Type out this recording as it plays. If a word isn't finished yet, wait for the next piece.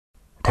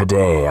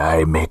Today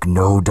I make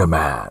no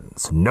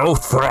demands, no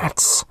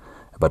threats,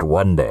 but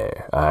one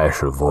day I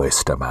shall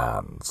voice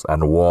demands,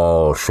 and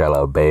Wall shall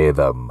obey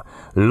them.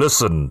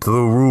 Listen to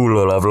the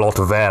ruler of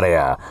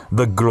Lotvaria,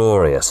 the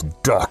glorious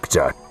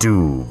Dr.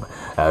 Doom,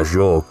 as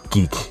your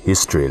geek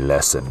history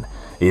lesson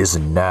is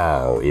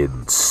now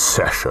in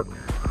session.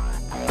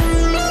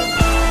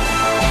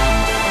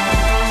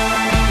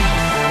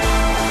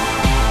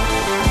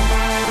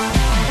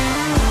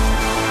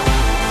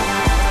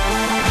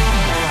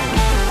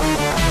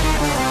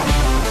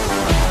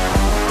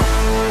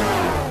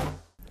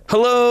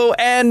 Hello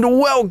and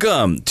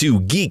welcome to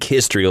Geek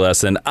History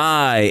Lesson.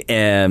 I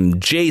am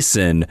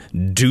Jason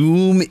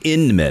Doom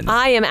Inman.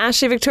 I am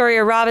Ashley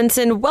Victoria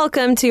Robinson.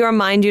 Welcome to your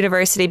Mind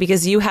University,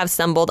 because you have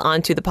stumbled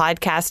onto the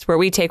podcast where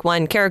we take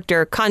one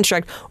character,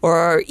 construct,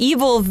 or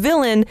evil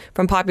villain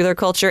from popular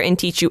culture and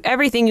teach you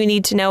everything you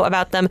need to know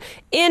about them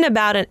in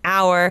about an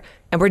hour.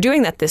 And we're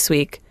doing that this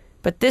week.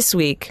 But this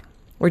week,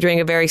 we're doing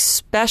a very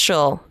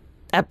special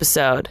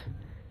episode.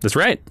 That's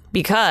right.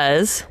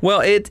 Because? Well,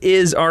 it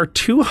is our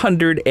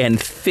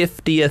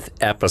 250th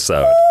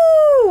episode.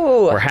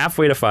 Ooh. We're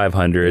halfway to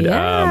 500.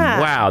 Yeah.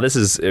 Wow, this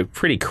is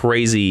pretty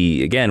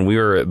crazy. Again, we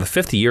were the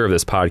 5th year of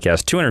this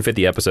podcast,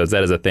 250 episodes.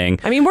 That is a thing.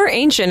 I mean, we're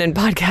ancient in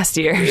podcast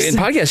years. In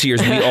podcast years,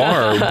 we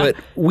are. But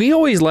we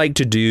always like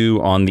to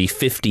do on the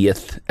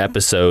 50th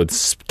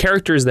episodes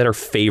characters that are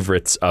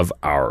favorites of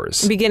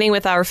ours. Beginning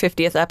with our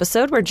 50th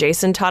episode where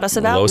Jason taught us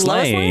about Lois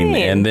Lane.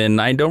 And then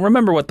I don't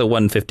remember what the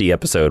 150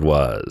 episode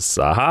was.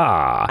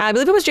 Aha. I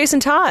believe it was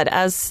Jason Todd,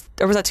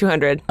 or was that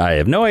 200? I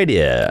have no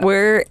idea.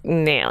 We're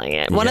nailing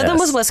it. One of them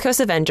was West Coast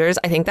Avengers.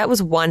 I think that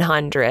was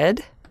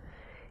 100.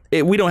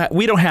 We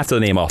don't have to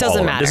name off all of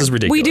them. Matter. This is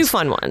ridiculous. We do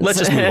fun ones. Let's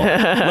just move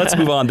on. Let's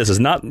move on. This is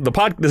not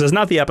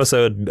the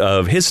episode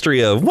of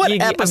history of what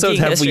episodes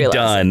have we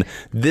done.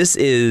 This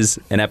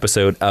is an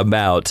episode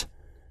about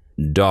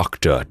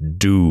Dr.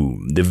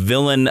 Doom, the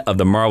villain of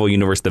the Marvel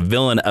Universe, the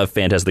villain of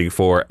Fantastic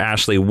Four.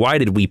 Ashley, why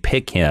did we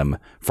pick him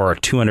for our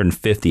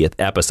 250th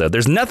episode?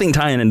 There's nothing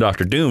tying in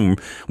Dr. Doom.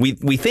 We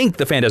think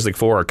the Fantastic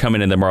Four are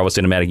coming in the Marvel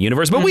Cinematic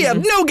Universe, but we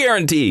have no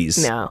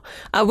guarantees. No.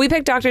 We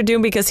picked Dr.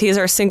 Doom because he is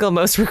our single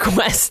most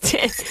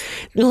requested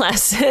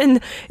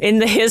lesson in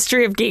the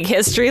history of Geek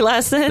History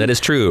Lesson. That is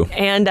true.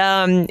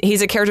 And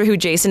he's a character who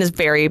Jason is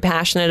very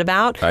passionate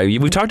about.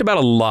 We've talked about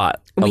a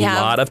lot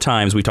of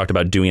times we talked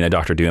about doing a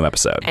Dr. Doom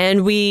episode.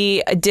 And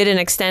we did an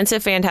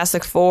extensive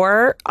Fantastic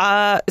Four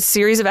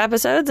series of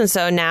episodes, and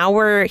so now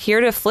we're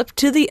here to flip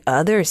to the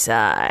other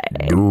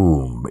side.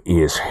 Doom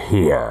is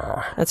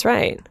here. That's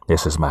right.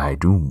 This is my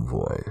Doom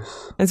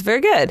voice. It's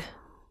very good.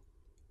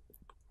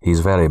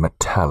 He's very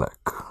metallic,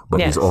 but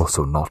Yes. he's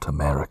also not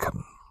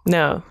American.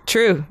 No,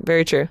 true.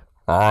 Very true.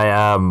 I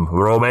am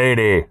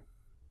Romani.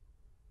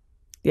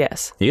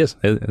 Yes. He is.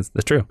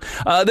 That's true.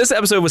 This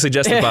episode was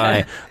suggested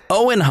by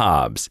Owen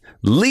Hobbs,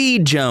 Lee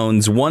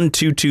Jones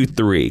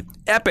 1223,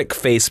 Epic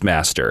Face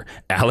Master,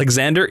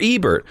 Alexander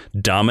Ebert,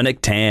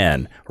 Dominic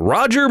Tan,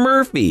 Roger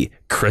Murphy,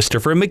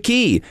 Christopher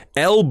McKee,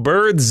 L.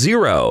 Bird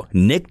Zero,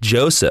 Nick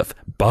Joseph,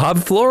 Bob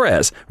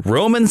Flores,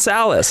 Roman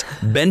Salas,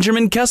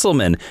 Benjamin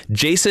Kesselman,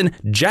 Jason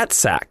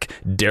Jatsak,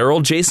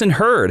 Daryl Jason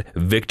Hurd,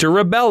 Victor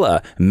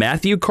Rabella,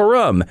 Matthew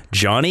Corum,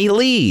 Johnny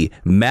Lee,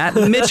 Matt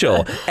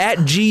Mitchell,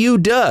 at GU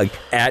Doug,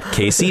 at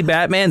KC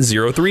Batman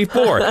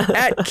 034,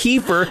 at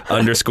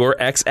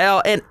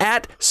Kiefer_XL, and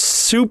at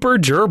Super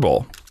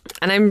Gerbil.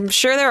 And I'm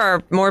sure there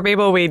are more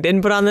people we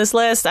didn't put on this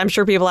list. I'm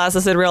sure people asked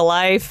us in real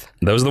life.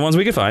 Those are the ones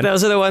we could find.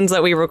 Those are the ones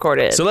that we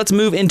recorded. So let's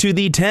move into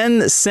the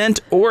 10-cent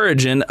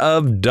origin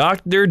of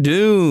Dr.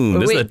 Doom.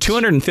 This is the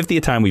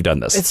 250th time we've done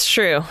this. It's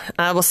true.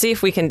 We'll see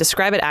if we can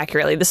describe it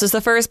accurately. This is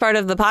the first part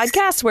of the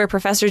podcast where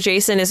Professor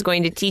Jason is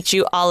going to teach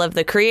you all of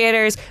the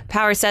creators,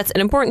 power sets,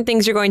 and important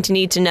things you're going to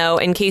need to know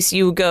in case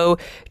you go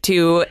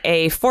to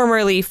a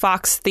formerly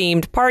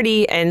Fox-themed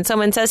party and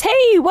someone says,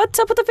 hey, what's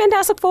up with the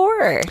Fantastic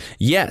Four?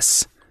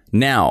 Yes.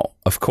 Now,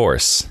 of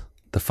course,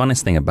 the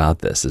funnest thing about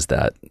this is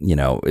that,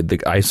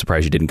 I'm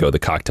surprised you didn't go to the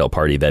cocktail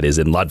party that is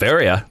in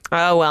Latveria.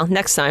 Oh, well,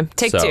 next time.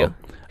 Take two.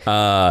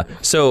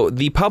 So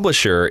the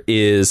publisher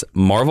is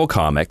Marvel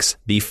Comics.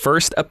 The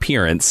first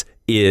appearance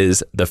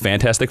is the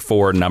Fantastic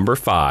Four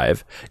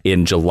 #5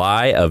 in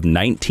July of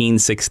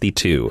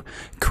 1962,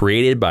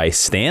 created by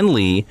Stan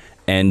Lee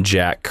and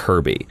Jack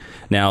Kirby.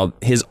 Now,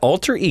 his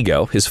alter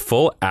ego, his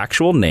full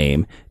actual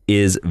name,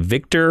 is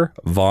Victor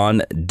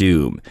Von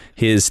Doom.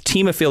 His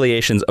team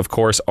affiliations, of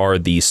course, are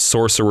the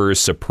Sorcerers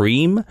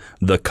Supreme,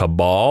 the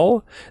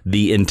Cabal,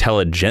 the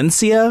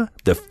Intelligentsia,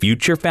 the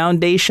Future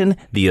Foundation,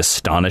 the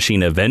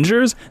Astonishing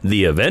Avengers,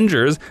 the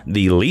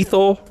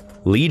Lethal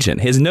Legion.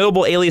 His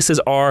notable aliases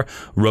are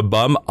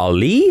Rabum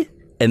Ali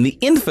and the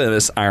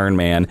infamous Iron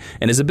Man,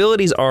 and his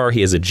abilities are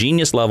he has a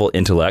genius-level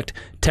intellect,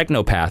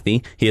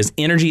 technopathy, he has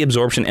energy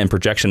absorption and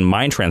projection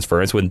mind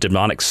transference with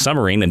demonic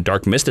submarine and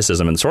dark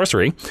mysticism and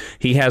sorcery,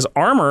 he has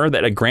armor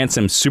that grants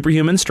him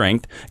superhuman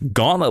strength,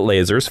 gauntlet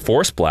lasers,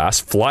 force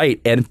blast, flight,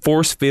 and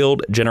force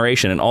field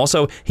generation, and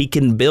also he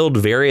can build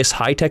various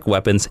high-tech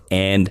weapons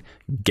and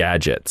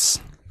gadgets.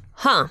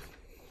 Huh.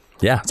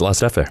 Yeah, it's a lot of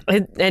stuff there.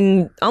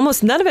 And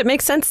almost none of it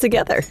makes sense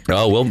together.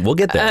 Oh, we'll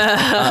get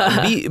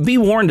there. Be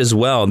warned as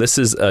well. This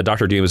is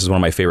Dr. Doom. This is one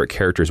of my favorite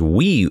characters.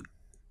 We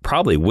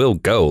probably will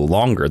go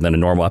longer than a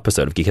normal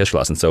episode of Geek History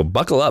Lesson. So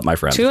buckle up, my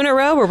friend. 2 in a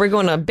row, or we're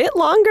going a bit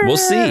longer? We'll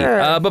see.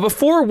 But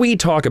before we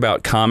talk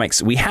about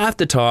comics, we have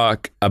to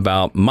talk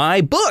about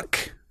my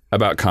book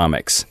about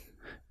comics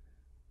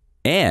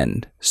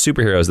and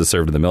superheroes that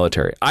served in the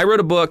military. I wrote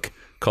a book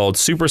called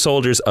Super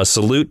Soldiers, A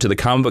Salute to the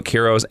Comic Book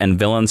Heroes and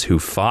Villains Who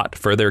Fought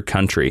for Their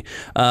Country.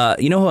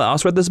 You know who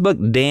else read this book?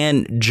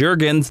 Dan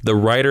Jurgens, the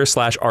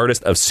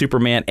writer/artist of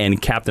Superman and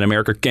Captain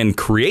America and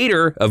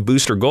creator of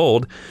Booster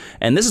Gold.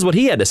 And this is what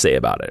he had to say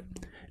about it.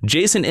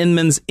 Jason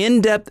Inman's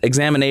in-depth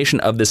examination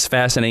of this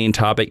fascinating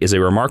topic is a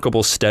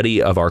remarkable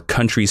study of our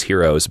country's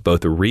heroes,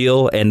 both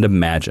real and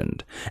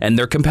imagined, and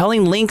their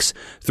compelling links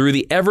through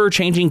the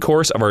ever-changing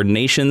course of our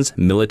nation's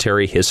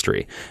military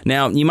history.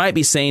 Now, you might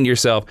be saying to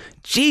yourself,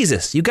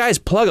 Jesus, you guys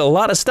plug a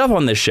lot of stuff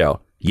on this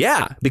show.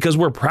 Yeah, because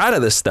we're proud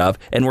of this stuff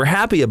and we're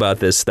happy about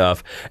this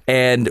stuff.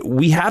 And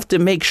we have to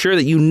make sure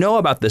that you know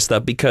about this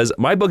stuff because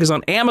my book is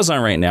on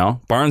Amazon right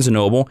now, Barnes &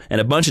 Noble, and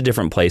a bunch of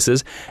different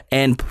places.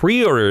 And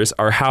pre-orders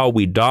are how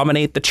we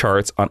dominate the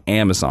charts on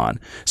Amazon.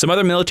 Some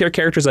other military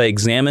characters I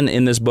examine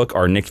in this book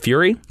are Nick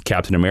Fury,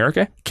 Captain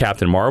America,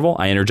 Captain Marvel.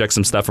 I interject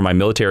some stuff from my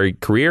military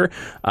career.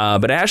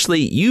 But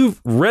Ashley,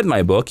 you've read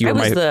my book. I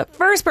was the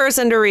first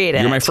person to read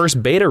it. You're my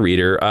first beta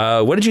reader.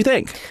 What did you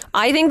think?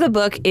 I think the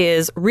book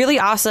is really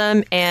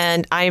awesome.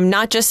 And I'm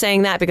not just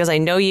saying that because I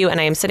know you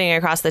and I am sitting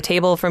across the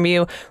table from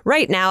you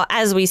right now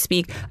as we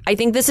speak. I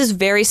think this is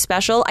very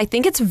special. I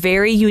think it's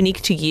very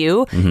unique to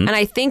you. And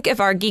I think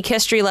if our Geek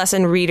History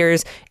Lesson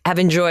readers have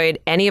enjoyed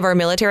any of our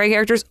military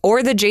characters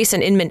or the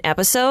Jason Inman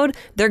episode,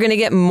 they're going to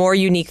get more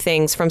unique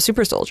things from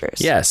Super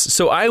Soldiers. Yes.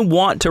 So I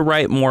want to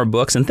write more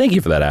books. And thank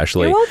you for that,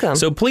 Ashley. You're welcome.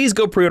 So please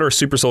go pre-order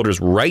Super Soldiers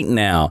right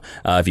now.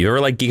 If you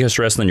ever like Geek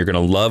History Lesson, you're going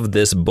to love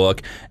this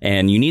book.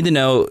 And you need to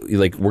know,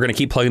 like, we're going to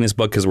keep plugging this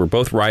book because we're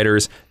both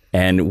writers.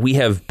 And we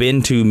have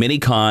been to many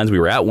cons. We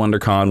were at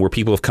WonderCon where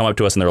people have come up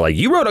to us and they're like,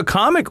 you wrote a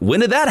comic?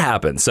 When did that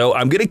happen? So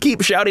I'm going to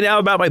keep shouting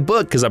out about my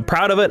book because I'm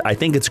proud of it. I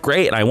think it's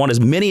great. And I want as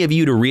many of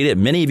you to read it.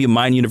 Many of you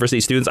Mind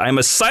University students, I'm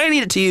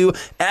assigning it to you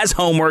as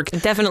homework.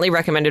 Definitely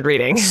recommended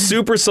reading.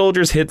 Super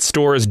Soldiers hit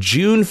stores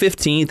June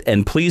 15th.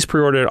 And please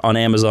pre-order it on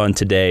Amazon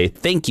today.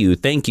 Thank you,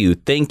 thank you,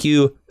 thank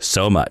you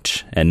so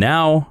much. And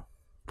now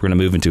we're going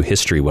to move into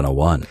History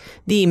 101.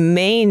 The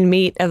main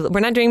meat of...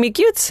 We're not doing meet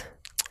cutes?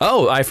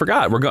 Oh, I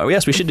forgot.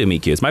 Yes, we should do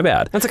meet cutes. My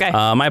bad. That's okay.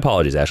 My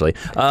apologies, Ashley.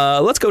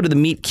 Let's go to the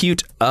meet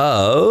cute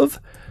of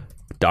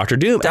Dr.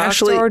 Doom.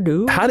 Ashley,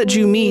 how did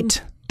you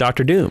meet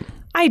Dr. Doom?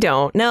 I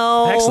don't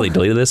know. I actually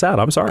deleted this out.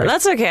 I'm sorry.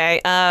 That's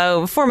okay.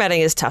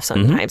 Formatting is tough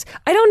sometimes.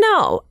 I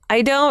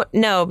don't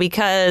know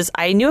because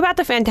I knew about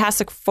the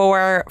Fantastic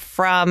Four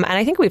from, and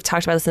I think we've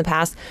talked about this in the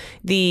past,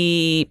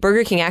 the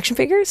Burger King action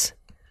figures.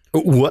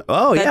 What?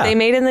 Oh, that they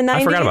made in the 90s.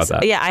 I forgot about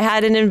that. Yeah, I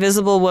had an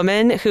invisible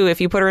woman who, if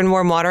you put her in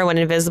warm water, went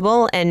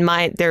invisible, and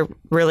they're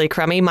really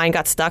crummy. Mine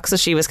got stuck, so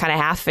she was kind of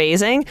half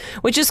phasing,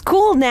 which is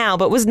cool now,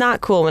 but was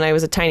not cool when I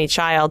was a tiny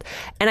child.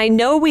 And I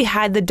know we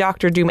had the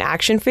Dr. Doom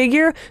action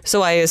figure,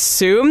 so I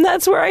assume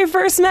that's where I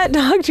first met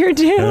Dr.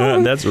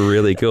 Doom. That's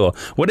really cool.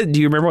 Do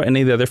you remember what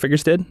any of the other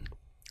figures did?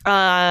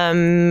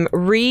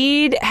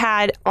 Reed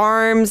had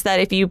arms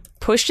that if you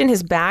pushed in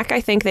his back, I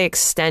think they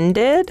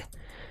extended.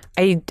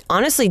 I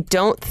honestly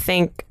don't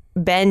think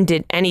Ben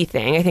did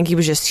anything. I think he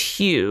was just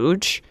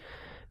huge.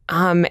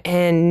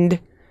 And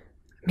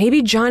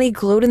maybe Johnny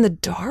glowed in the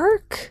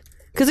dark?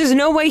 Because there's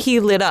no way he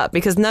lit up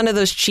because none of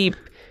those cheap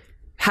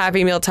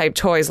Happy Meal type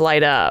toys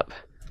light up.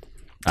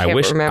 I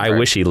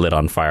wish he lit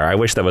on fire. I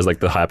wish that was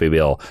like the Happy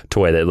Meal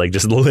toy that like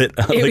just lit.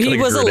 He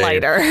was a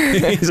lighter.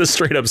 He's a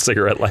straight up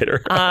cigarette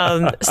lighter.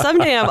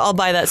 Someday I'll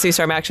buy that Sue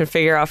Storm action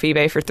figure off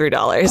eBay for $3.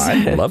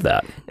 I love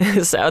that.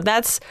 So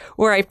that's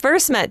where I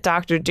first met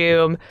Dr.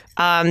 Doom.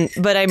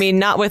 But I mean,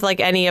 not with like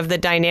any of the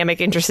dynamic,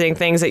 interesting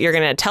things that you're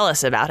going to tell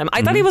us about him.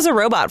 I thought he was a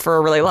robot for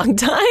a really long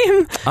time.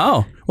 Oh,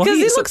 well, because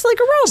he looks like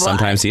a robot.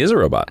 Sometimes he is a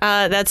robot.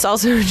 That's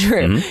also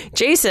true.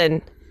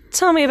 Jason,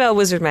 tell me about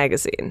Wizard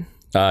Magazine.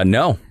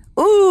 No.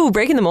 Ooh,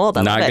 breaking the mold.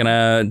 Not going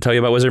to tell you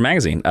about Wizard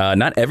Magazine.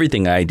 Not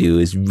everything I do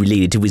is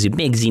related to Wizard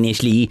Magazine,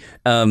 Ashley.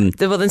 Well,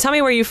 then tell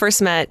me where you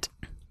first met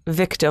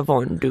Victor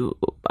Von Doom.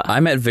 I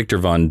met Victor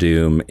Von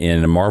Doom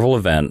in a Marvel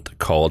event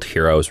called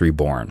Heroes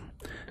Reborn.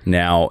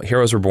 Now,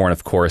 Heroes Reborn,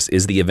 of course,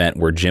 is the event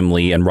where Jim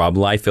Lee and Rob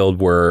Liefeld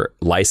were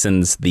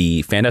licensed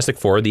the Fantastic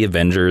Four, the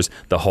Avengers,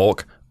 the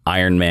Hulk,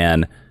 Iron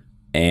Man,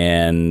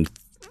 and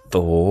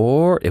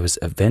Thor. It was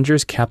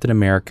Avengers, Captain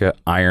America,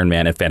 Iron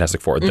Man, and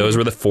Fantastic Four. Those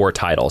were the 4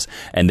 titles,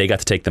 and they got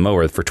to take them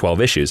over for 12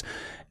 issues.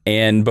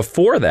 And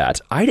before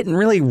that, I didn't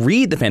really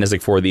read the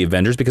Fantastic Four, the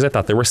Avengers, because I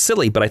thought they were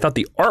silly, but I thought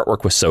the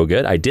artwork was so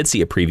good. I did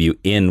see a preview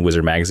in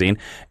Wizard Magazine,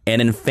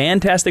 and in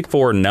Fantastic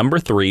Four number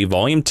 3,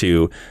 volume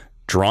 2,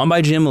 drawn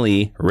by Jim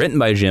Lee, written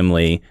by Jim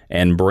Lee,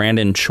 and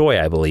Brandon Choi,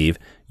 I believe,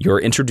 you're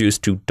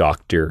introduced to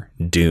Dr.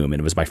 Doom, and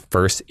it was my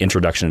first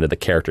introduction to the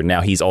character.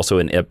 Now, he's also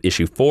in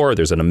issue 4.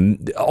 There's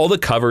all the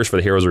covers for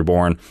the Heroes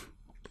Reborn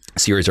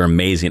series are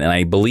amazing, and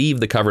I believe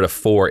the cover to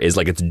 4 is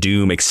like it's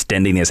Doom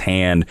extending his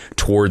hand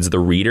towards the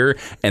reader,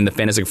 and the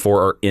Fantastic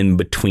Four are in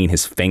between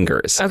his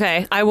fingers.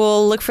 Okay, I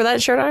will look for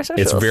that shirt on our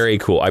socials. It's very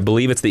cool. I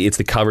believe it's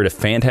the cover to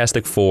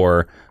Fantastic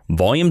Four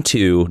Volume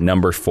 2,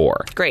 number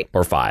 4. Great.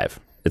 Or 5.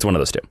 It's one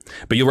of those two.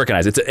 But you'll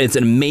recognize it. It's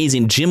an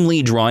amazing. Jim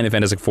Lee drawing the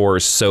Fantastic Four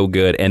is so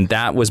good. And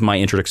that was my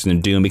introduction to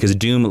Doom, because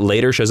Doom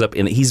later shows up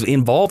he's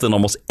involved in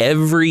almost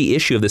every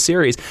issue of the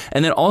series.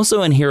 And then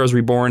also in Heroes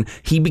Reborn,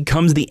 he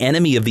becomes the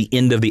enemy of the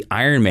end of the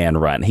Iron Man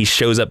run. He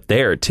shows up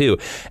there too.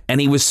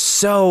 And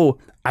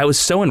I was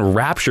so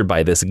enraptured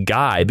by this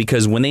guy,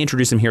 because when they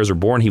introduced him in Heroes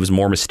Reborn, he was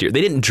more mysterious.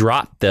 They didn't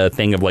drop the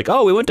thing of like,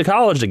 oh, we went to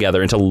college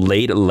together until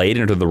late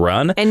into the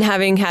run. And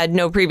having had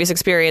no previous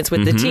experience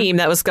with the team,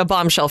 that was a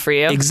bombshell for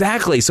you.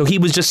 Exactly. So he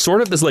was just sort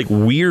of this like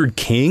weird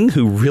king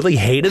who really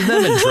hated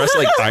them and dressed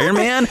like Iron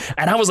Man.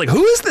 And I was like,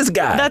 who is this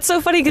guy? That's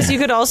so funny, because you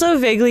could also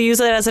vaguely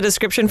use it as a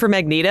description for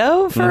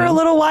Magneto for a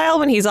little while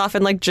when he's off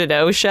in like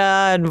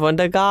Genosha and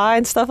Wundergar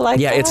and stuff like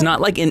that. Yeah, it's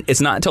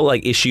not until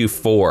like issue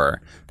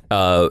 4.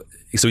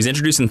 So he's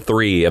introduced in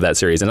 3 of that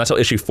series, and not until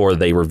issue 4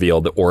 they reveal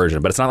the origin.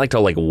 But it's not like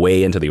till like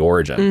way into the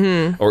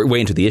origin, or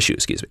way into the issue,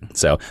 excuse me.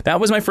 So that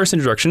was my first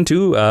introduction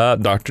to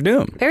Dr.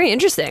 Doom. Very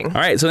interesting.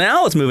 All right, so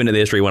now let's move into the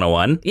History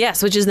 101.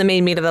 Yes, which is the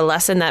main meat of the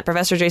lesson that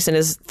Professor Jason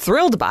is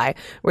thrilled by,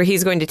 where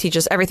he's going to teach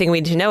us everything we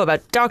need to know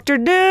about Dr.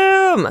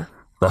 Doom.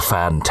 The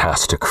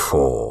Fantastic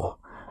Four.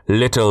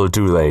 Little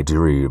do they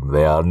dream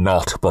they are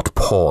not but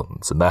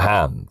pawns in the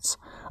hands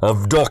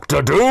of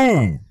Dr.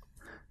 Doom.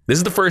 This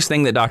is the first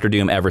thing that Dr.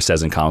 Doom ever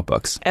says in comic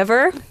books.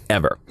 Ever?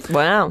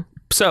 Wow.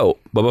 So,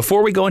 but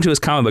before we go into his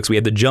comic books, we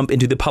have to jump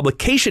into the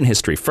publication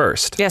history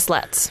first. Yes,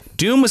 let's.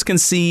 Doom was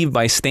conceived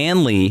by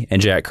Stan Lee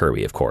and Jack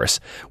Kirby, of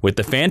course. With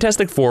the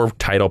Fantastic Four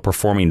title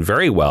performing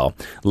very well,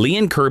 Lee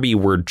and Kirby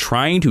were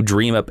trying to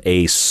dream up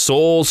a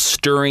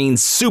soul-stirring,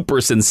 super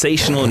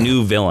sensational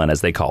new villain, as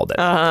they called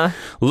it.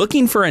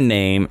 Looking for a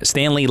name,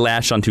 Stan Lee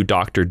latched onto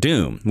Dr.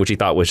 Doom, which he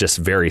thought was just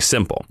very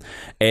simple.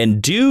 And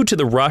due to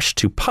the rush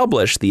to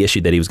publish the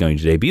issue that he was going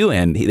to debut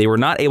in, they were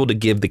not able to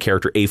give the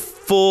character a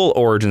full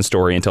origin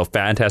story until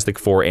Fantastic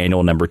Four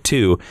Annual number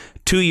 2,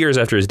 2 years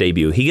after his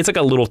debut. He gets like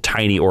a little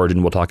tiny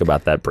origin. We'll talk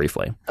about that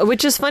briefly.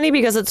 Which is funny,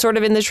 because it's sort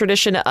of in the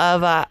tradition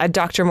of a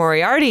Dr.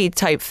 Moriarty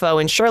type foe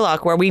in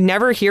Sherlock, where we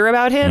never hear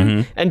about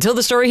him until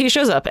the story he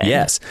shows up in.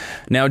 Yes.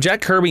 Now,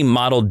 Jack Kirby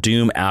modeled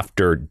Doom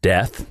after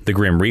Death, the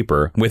Grim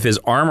Reaper, with his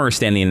armor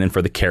standing in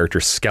for the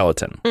character's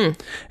skeleton.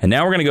 And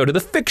now we're going to go to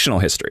the fictional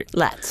history.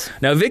 Let's.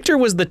 Now, Victor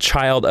was the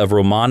child of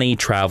Romani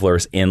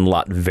travelers in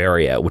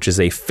Latveria, which is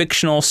a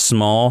fictional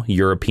small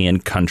European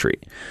country.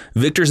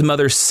 Victor's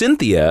mother,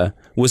 Cynthia,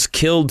 was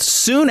killed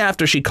soon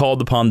after she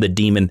called upon the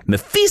demon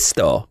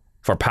Mephisto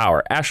for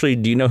power. Ashley,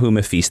 do you know who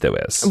Mephisto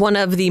is? One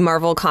of the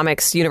Marvel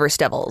Comics universe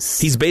devils.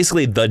 He's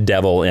basically the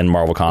devil in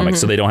Marvel Comics,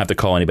 so they don't have to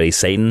call anybody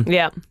Satan.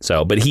 Yeah.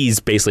 So, but he's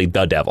basically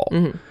the devil.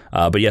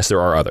 But yes, there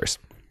are others.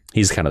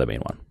 He's kind of the main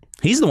one.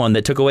 He's the one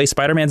that took away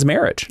Spider-Man's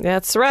marriage.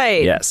 That's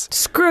right. Yes.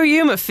 Screw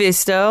you,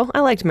 Mephisto. I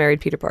liked married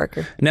Peter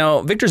Parker.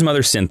 Now, Victor's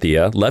mother,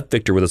 Cynthia, left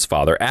Victor with his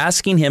father,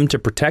 asking him to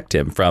protect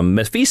him from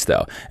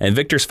Mephisto. And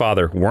Victor's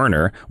father,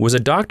 Werner, was a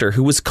doctor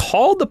who was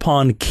called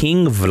upon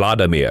King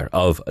Vladimir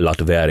of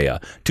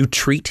Latveria to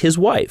treat his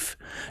wife.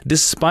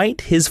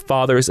 Despite his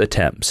father's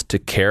attempts to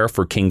care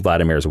for King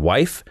Vladimir's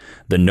wife,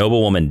 the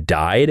noblewoman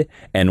died,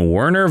 and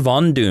Werner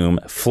von Doom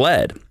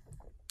fled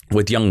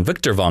with young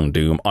Victor von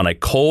Doom on a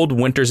cold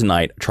winter's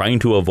night, trying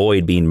to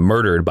avoid being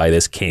murdered by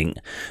this king.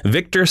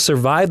 Victor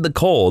survived the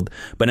cold,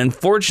 but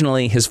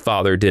unfortunately his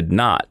father did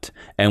not.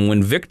 And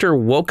when Victor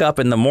woke up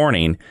in the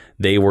morning,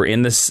 they were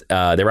in this.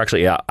 They were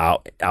actually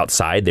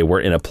outside. They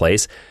weren't in a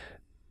place.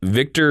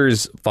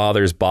 Victor's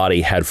father's body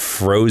had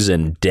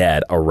frozen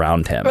dead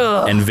around him.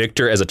 Ugh. And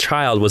Victor, as a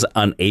child, was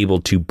unable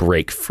to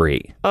break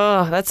free.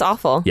 Oh, that's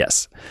awful.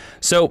 Yes.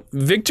 So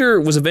Victor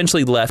was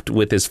eventually left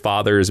with his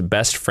father's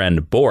best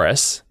friend,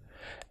 Boris.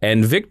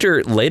 And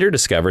Victor later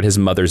discovered his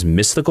mother's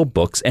mystical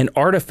books and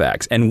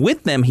artifacts, and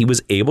with them he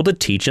was able to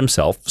teach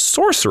himself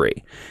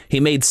sorcery. He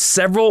made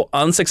several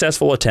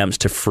unsuccessful attempts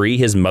to free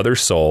his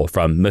mother's soul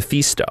from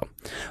Mephisto.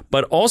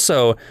 But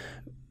also,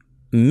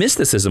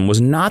 mysticism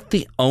was not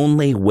the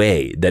only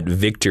way that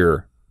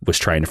Victor was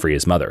trying to free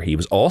his mother. He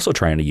was also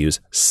trying to use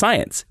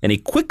science, and he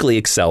quickly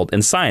excelled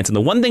in science. And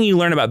the one thing you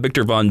learn about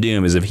Victor Von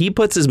Doom is if he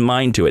puts his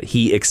mind to it,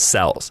 he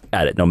excels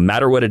at it, no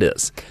matter what it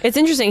is. It's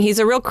interesting. He's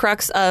a real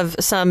crux of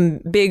some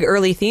big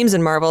early themes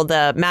in Marvel,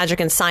 the magic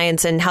and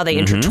science and how they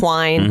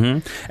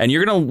intertwine. And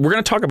we're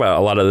gonna talk about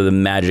a lot of the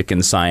magic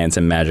and science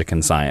and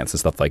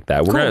stuff like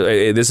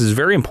that. This is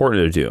very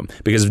important to Doom,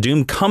 because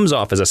Doom comes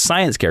off as a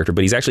science character,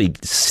 but he's actually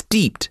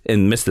steeped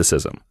in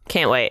mysticism.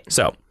 Can't wait.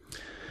 So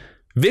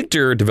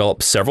Victor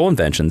developed several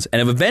inventions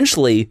and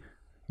eventually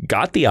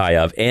got the eye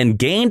of, and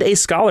gained a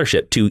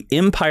scholarship to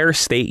Empire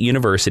State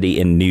University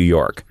in New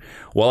York.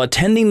 While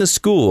attending the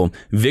school,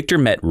 Victor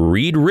met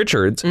Reed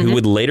Richards, who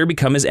would later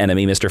become his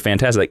enemy, Mr.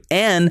 Fantastic,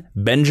 and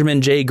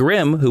Benjamin J.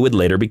 Grimm, who would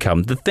later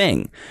become the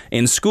Thing.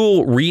 In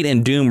school, Reed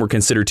and Doom were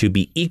considered to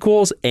be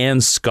equals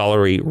and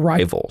scholarly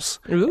rivals.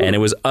 Ooh. And it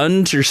was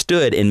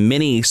understood in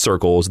many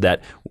circles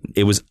that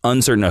it was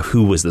uncertain of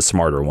who was the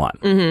smarter one.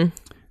 Mm-hmm.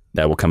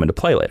 That will come into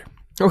play later.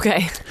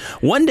 Okay.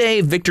 One day,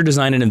 Victor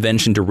designed an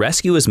invention to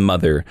rescue his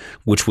mother,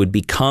 which would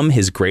become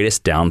his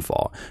greatest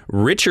downfall.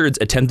 Richards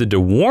attempted to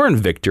warn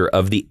Victor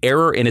of the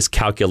error in his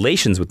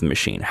calculations with the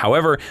machine.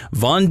 However,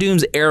 Von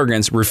Doom's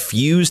arrogance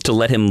refused to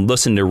let him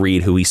listen to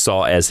Reed, who he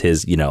saw as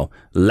his,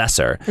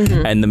 lesser.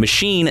 Mm-hmm. And the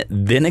machine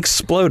then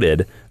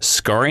exploded,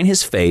 scarring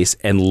his face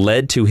and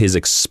led to his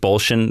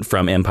expulsion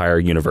from Empire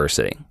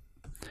University.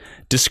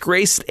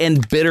 Disgraced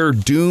and bitter,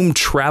 Doom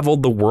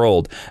traveled the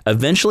world.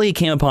 Eventually, he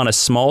came upon a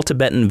small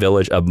Tibetan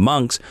village of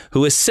monks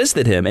who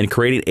assisted him in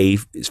creating a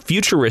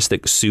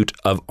futuristic suit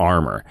of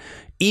armor.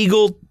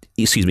 Eager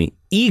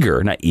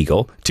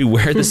to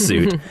wear the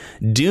suit,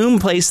 Doom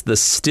placed the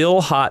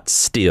still hot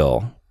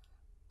steel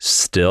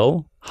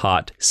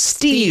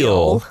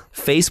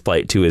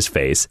faceplate to his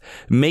face,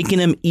 making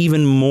him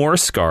even more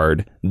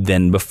scarred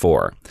than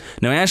before.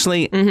 Now,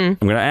 Ashley, I'm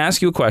going to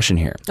ask you a question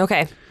here.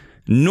 Okay.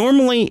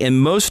 Normally, in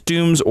most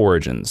Doom's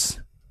origins,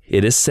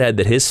 it is said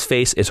that his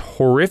face is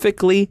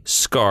horrifically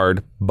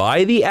scarred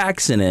by the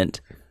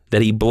accident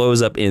that he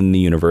blows up in the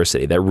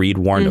university that Reed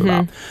warned him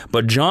about.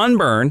 But John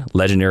Byrne,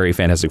 legendary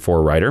Fantastic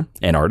Four writer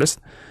and artist,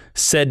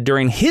 said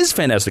during his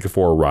Fantastic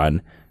Four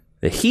run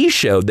that he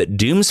showed that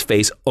Doom's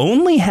face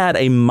only had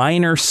a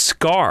minor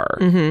scar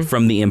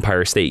from the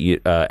Empire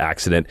State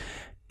accident,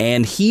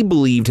 and he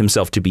believed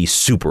himself to be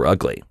super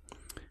ugly.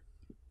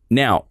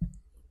 Now,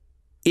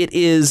 it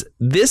is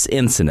this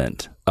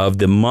incident of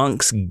the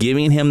monks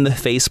giving him the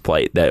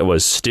faceplate that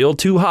was still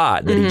too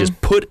hot that he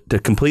just put to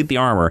complete the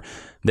armor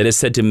that is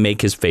said to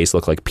make his face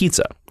look like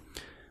pizza.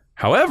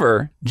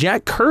 However,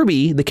 Jack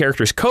Kirby, the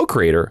character's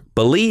co-creator,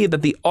 believed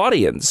that the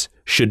audience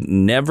should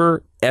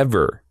never,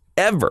 ever,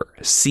 ever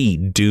see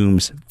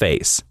Doom's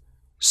face.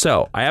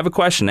 So I have a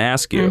question to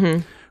ask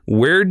you.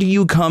 Where do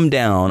you come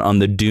down on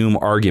the Doom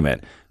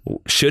argument?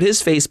 Should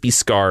his face be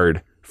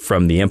scarred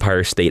from the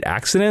Empire State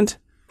accident?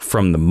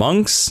 From the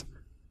monks?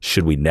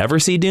 Should we never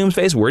see Doom's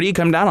face? Where do you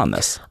come down on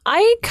this?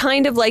 I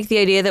kind of like the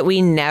idea that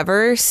we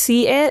never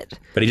see it.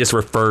 But he just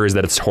refers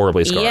that it's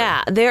horribly scarred.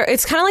 Yeah,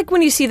 it's kind of like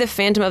when you see the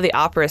Phantom of the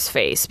Opera's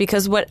face,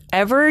 because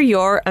whatever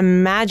you're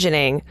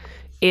imagining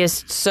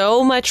is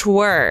so much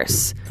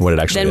worse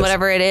than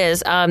whatever it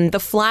is. The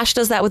Flash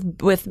does that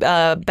with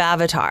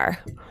Bavatar,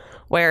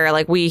 where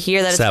like we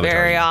hear that it's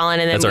Barry Allen,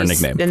 and then that's our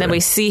nickname. And then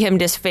we see him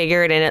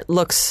disfigured, and it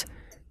looks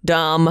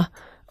dumb.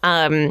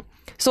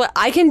 So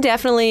I can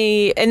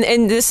definitely,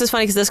 and this is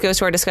funny because this goes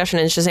to our discussion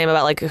in Shazam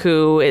about like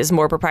who is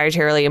more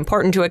proprietarily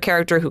important to a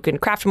character, who can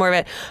craft more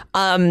of it.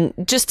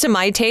 Just to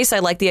my taste, I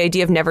like the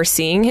idea of never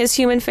seeing his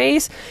human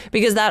face,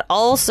 because that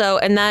also,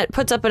 and that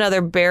puts up another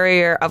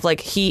barrier of like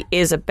he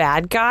is a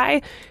bad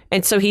guy.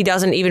 And so he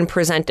doesn't even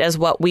present as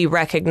what we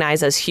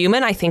recognize as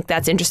human. I think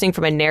that's interesting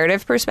from a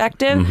narrative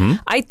perspective.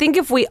 I think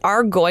if we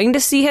are going to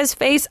see his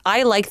face,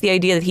 I like the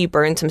idea that he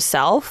burns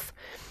himself.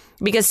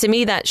 Because to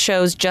me, that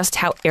shows just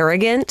how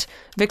arrogant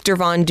Victor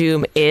Von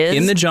Doom is.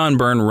 In the John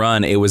Byrne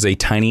run, it was a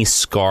tiny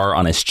scar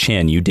on his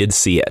chin. You did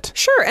see it.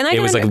 Sure. And it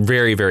was like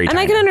very, very tiny. And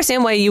I can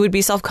understand why you would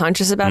be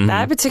self-conscious about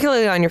that,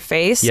 particularly on your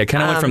face. Yeah, it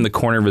kind of went from the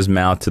corner of his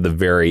mouth to the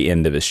very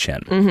end of his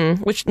chin.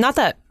 Which,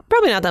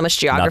 probably not that much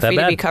geography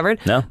to be covered.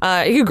 No.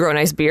 You could grow a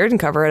nice beard and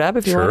cover it up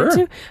if you wanted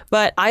to.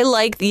 But I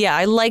like the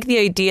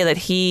idea that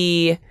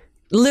he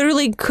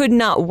literally could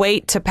not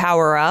wait to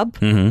power up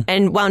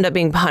and wound up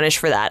being punished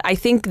for that. I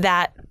think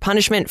that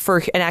punishment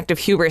for an act of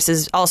hubris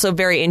is also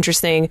very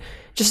interesting,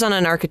 just on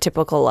an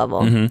archetypical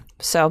level.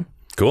 So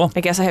cool.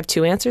 I guess I have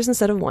two answers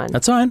instead of one.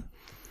 That's fine.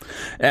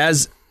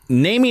 As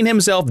naming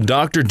himself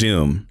Dr.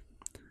 Doom,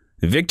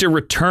 Victor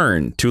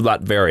returned to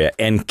Latveria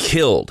and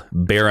killed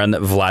Baron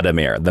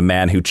Vladimir, the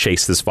man who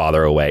chased his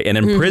father away, and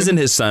imprisoned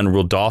his son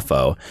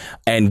Rodolfo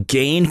and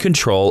gained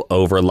control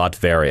over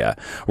Latveria.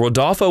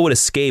 Rodolfo would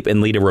escape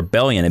and lead a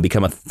rebellion and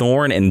become a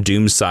thorn in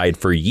Doom's side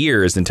for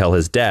years until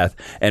his death,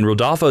 and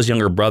Rodolfo's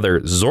younger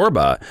brother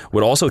Zorba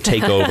would also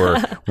take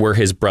over where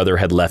his brother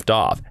had left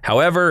off.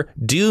 However,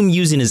 Doom,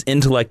 using his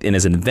intellect and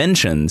his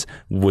inventions,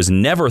 was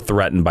never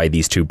threatened by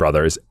these two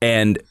brothers,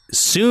 and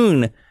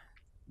soon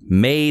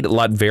made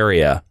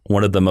Latveria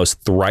one of the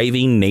most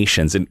thriving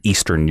nations in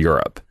Eastern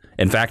Europe.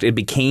 In fact, it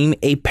became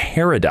a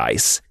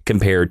paradise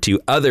compared to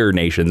other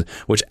nations,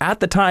 which at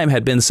the time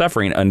had been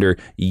suffering under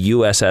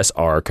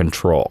USSR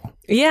control.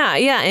 Yeah.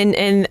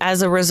 And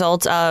as a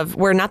result of,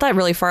 we're not that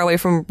really far away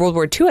from World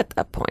War II at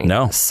that point.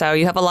 No. So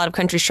you have a lot of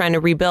countries trying to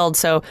rebuild.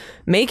 So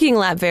making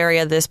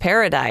Latveria this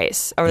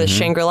paradise, or the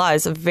Shangri-La,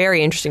 is a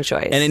very interesting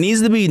choice. And it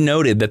needs to be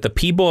noted that the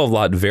people of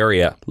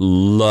Latveria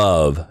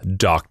love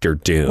Dr.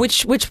 Doom.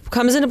 Which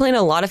comes into play in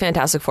a lot of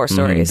Fantastic Four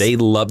stories. They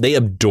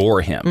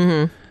adore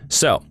him.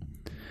 So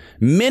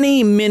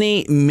Many,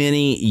 many,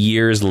 many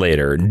years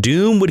later,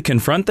 Doom would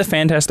confront the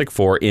Fantastic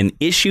Four in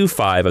issue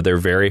 5 of their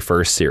very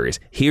first series.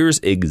 Here's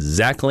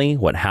exactly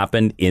what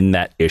happened in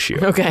that issue.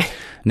 Okay.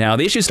 Now,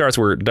 the issue starts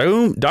where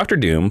Dr.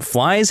 Doom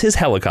flies his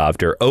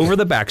helicopter over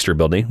the Baxter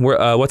Building.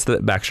 What's the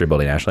Baxter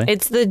Building, Ashley?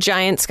 It's the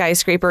giant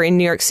skyscraper in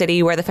New York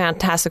City where the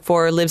Fantastic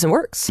Four lives and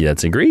works. Yeah,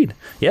 that's agreed.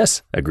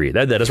 Yes, agreed.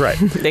 That is right.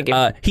 Thank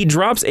you. He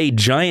drops a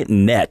giant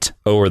net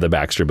over the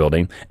Baxter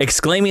Building,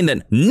 exclaiming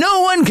that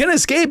no one can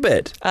escape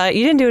it.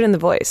 You didn't do it in the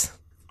voice.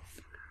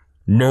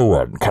 No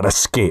one can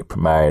escape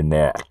my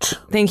net.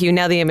 Thank you.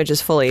 Now the image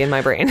is fully in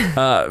my brain.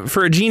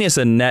 For a genius,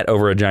 a net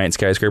over a giant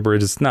skyscraper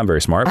is not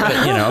very smart, but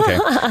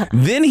okay.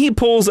 Then he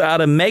pulls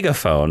out a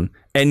megaphone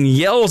and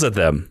yells at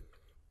them.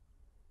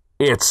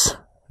 It's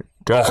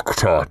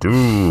Dr.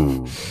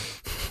 Doom.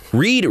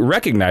 Reed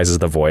recognizes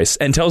the voice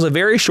and tells a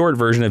very short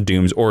version of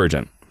Doom's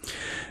origin.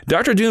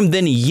 Dr. Doom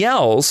then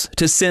yells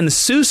to send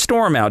Sue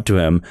Storm out to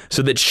him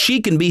so that she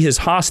can be his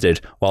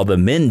hostage while the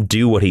men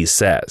do what he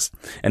says.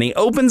 And he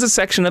opens a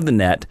section of the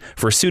net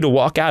for Sue to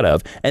walk out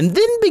of and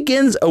then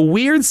begins a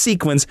weird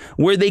sequence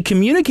where they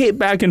communicate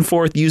back and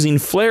forth using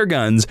flare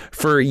guns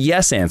for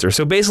yes answers.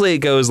 So basically it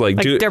goes like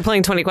they're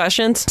playing 20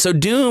 questions? So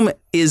Doom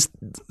is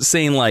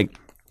saying like,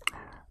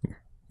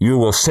 you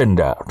will send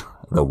out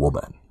the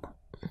woman.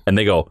 And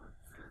they go,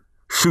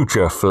 shoot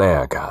your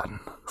flare gun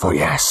for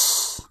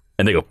yes.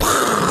 And they go,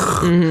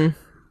 mm-hmm.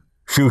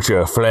 Shoot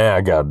your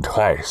flare gun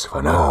twice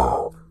for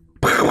no.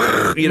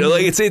 Like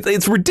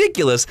it's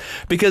ridiculous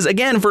because,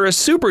 again, for a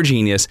super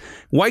genius,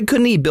 why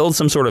couldn't he build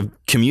some sort of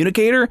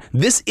communicator?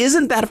 This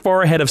isn't that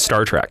far ahead of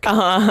Star Trek.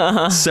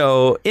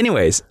 So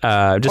anyways,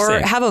 just or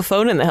saying. have a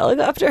phone in the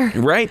helicopter.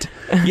 Right?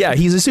 Yeah,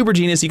 he's a super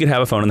genius. You could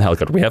have a phone in the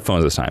helicopter. We have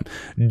phones this time.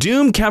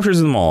 Doom captures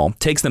them all,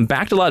 takes them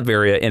back to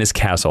Latveria in his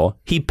castle.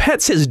 He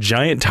pets his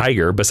giant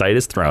tiger beside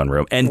his throne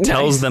room and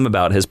tells them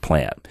about his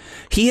plan.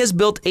 He has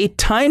built a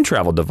time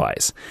travel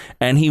device,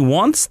 and he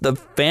wants the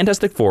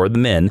Fantastic Four, the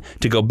men,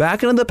 to go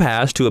back into the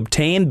past to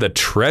obtain the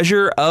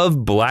treasure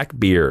of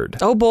Blackbeard.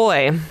 Oh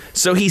boy.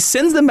 So he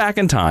sends them back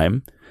in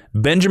time.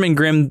 Benjamin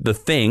Grimm, the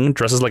Thing,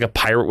 dresses like a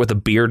pirate with a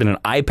beard and an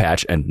eye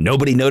patch, and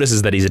nobody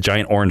notices that he's a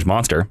giant orange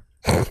monster.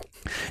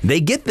 They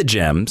get the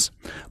gems,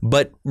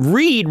 but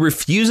Reed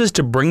refuses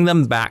to bring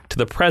them back to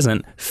the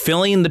present,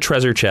 filling the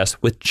treasure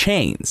chest with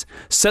chains.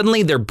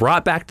 Suddenly, they're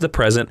brought back to the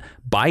present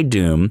by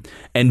Doom,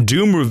 and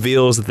Doom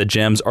reveals that the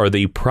gems are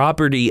the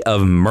property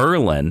of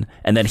Merlin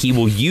and that he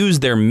will use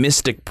their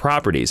mystic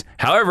properties.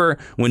 However,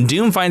 when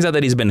Doom finds out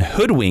that he's been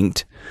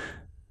hoodwinked,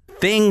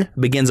 Thing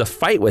begins a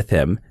fight with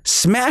him,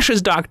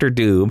 smashes Dr.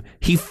 Doom,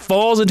 he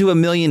falls into a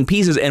million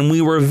pieces, and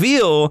we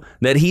reveal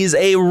that he's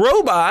a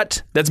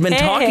robot that's been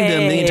talking to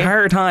him the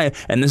entire time.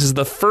 And this is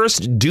the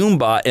first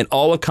Doombot in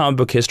all of comic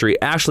book history.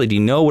 Ashley, do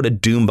you know what a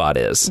Doombot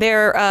is?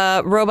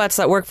 They're robots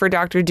that work for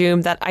Dr.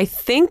 Doom that I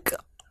think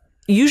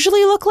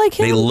usually look like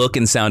him. They look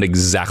and sound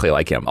exactly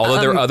like him.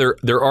 Although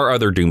there are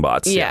other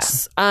Doombots.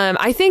 Yes.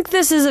 I think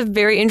this is a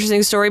very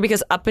interesting story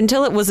because up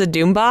until it was a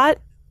Doombot,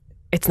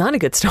 it's not a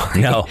good story.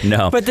 No.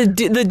 But the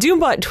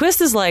Doombot twist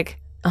is like,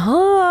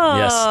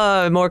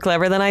 more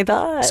clever than I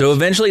thought. So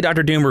eventually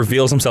Dr. Doom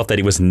reveals himself that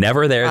he was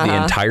never there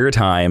the entire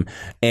time,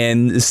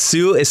 and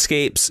Sue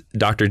escapes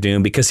Dr.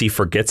 Doom because he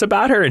forgets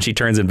about her and she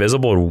turns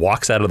invisible and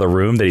walks out of the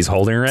room that he's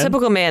holding her in.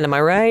 Typical man, am I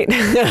right?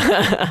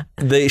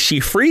 She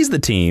frees the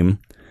team.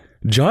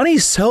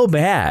 Johnny's so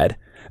bad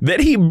that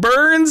he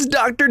burns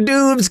Dr.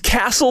 Doom's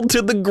castle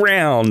to the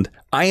ground.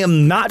 I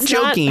am not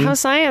joking. Not how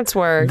science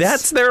works.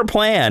 That's their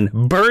plan.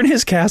 Burn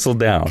his castle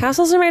down.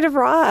 Castles are made of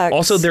rocks.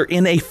 Also, they're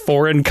in a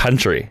foreign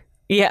country.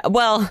 Yeah,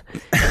 well,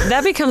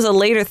 that becomes a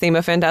later theme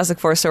of Fantastic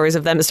Four stories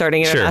of them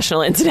starting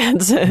international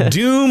incidents.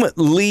 Doom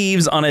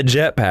leaves on a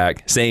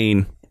jetpack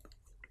saying,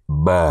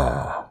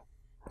 Bah.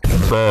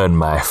 Burn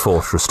my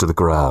fortress to the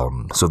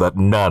ground so that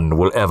none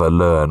will ever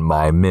learn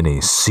my many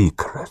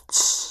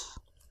secrets.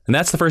 And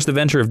that's the first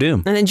adventure of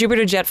Doom. And then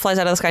Jupiter Jet flies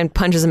out of the sky and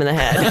punches him in the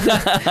head.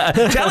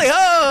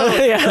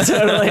 Tally-ho! Yeah,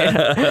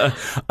 totally.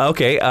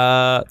 Okay,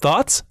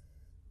 thoughts?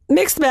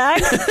 Mixed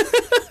bag.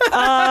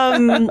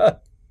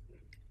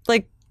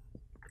 Like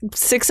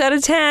 6 out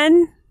of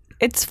 10.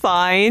 It's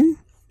fine.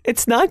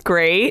 It's not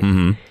great.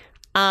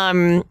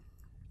 Mm-hmm.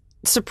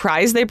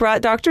 Surprised they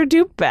brought Dr.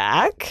 Doom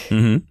back.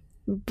 Mm-hmm.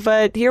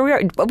 But here we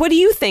are. What do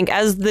you think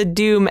as the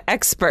Doom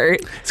expert?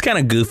 It's kind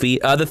of goofy.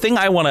 The thing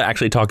I want to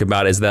actually talk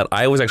about is that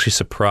I was actually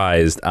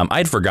surprised.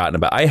 I'd forgotten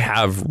about. I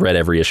have read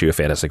every issue of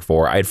Fantastic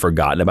Four. I'd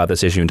forgotten about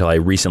this issue until I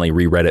recently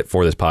reread it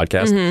for this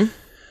podcast. Mm-hmm.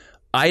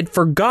 I'd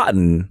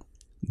forgotten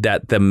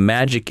that the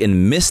magic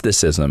and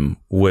mysticism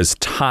was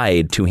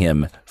tied to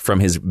him from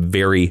his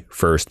very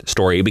first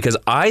story, because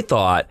I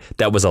thought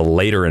that was a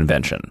later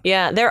invention.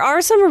 Yeah, there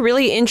are some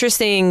really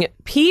interesting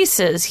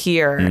pieces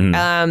here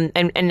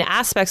and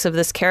aspects of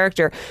this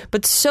character,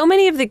 but so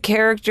many of the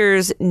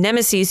characters'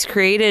 nemesis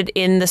created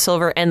in the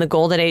Silver and the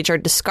Golden Age are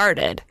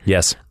discarded.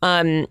 Yes.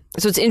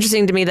 So it's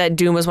interesting to me that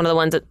Doom was one of the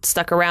ones that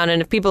stuck around. And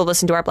if people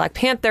listen to our Black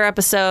Panther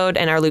episode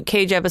and our Luke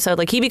Cage episode,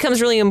 like, he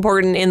becomes really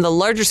important in the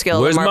larger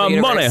scale Where's of the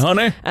Marvel my universe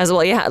money, honey? as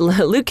well. Yeah,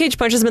 Luke Cage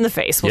punches him in the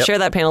face. We'll share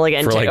that panel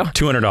again, for too. like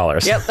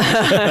 $200.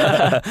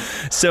 Yep.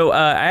 So,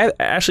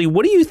 Ashley,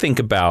 what do you think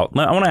about...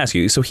 I want to ask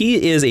you. So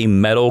he is a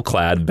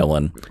metal-clad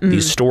villain.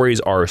 These stories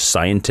are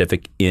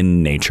scientific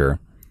in nature.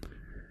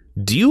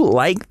 Do you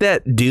like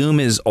that Doom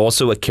is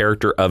also a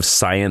character of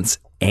science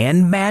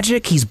and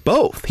magic? He's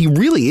both. He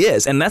really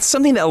is. And that's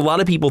something that a lot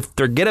of people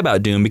forget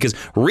about Doom, because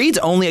Reed's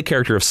only a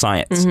character of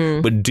science,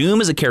 but Doom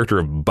is a character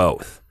of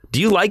both. Do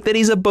you like that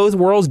he's of both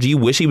worlds? Do you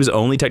wish he was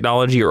only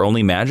technology or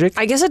only magic?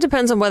 I guess it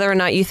depends on whether or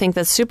not you think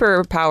that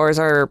superpowers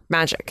are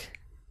magic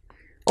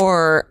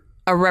or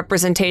a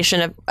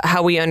representation of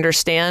how we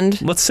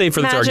understand. Let's say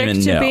for this magic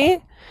argument, to no. be.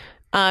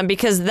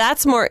 Because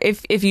that's more,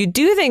 if you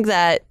do think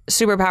that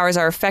superpowers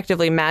are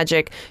effectively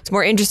magic, it's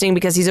more interesting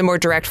because he's a more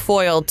direct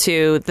foil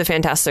to the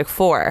Fantastic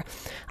Four.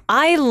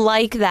 I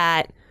like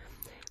that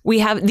we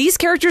have these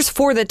characters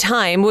for the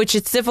time, which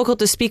it's difficult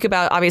to speak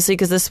about, obviously,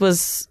 because this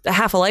was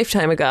half a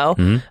lifetime ago.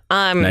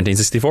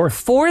 1964.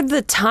 For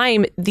the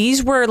time,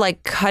 these were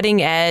like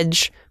cutting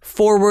edge,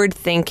 forward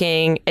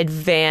thinking,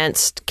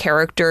 advanced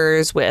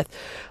characters with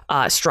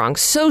strong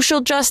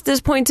social justice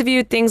points of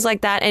view, things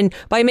like that. And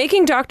by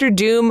making Dr.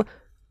 Doom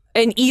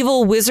an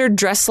evil wizard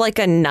dressed like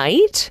a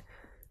knight,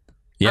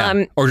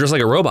 or just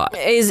like a robot,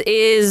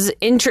 is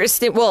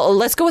interesting. Well,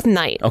 let's go with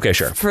knight. Okay,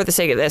 sure. For the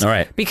sake of this, all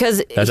right,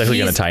 because that's actually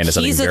going to tie into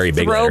something very big.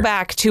 He's a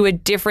throwback to a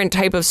different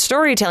type of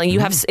storytelling.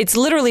 You have it's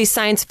literally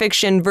science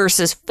fiction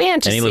versus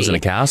fantasy. And he lives in a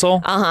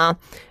castle.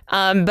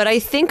 But I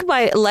think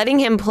by letting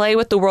him play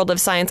with the world of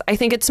science, I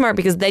think it's smart,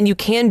 because then you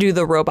can do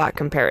the robot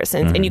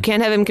comparisons and you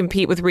can't have him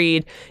compete with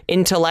Reed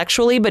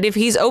intellectually. But if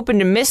he's open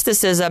to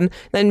mysticism,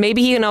 then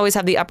maybe he can always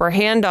have the upper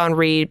hand on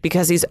Reed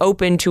because he's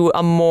open to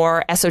a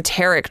more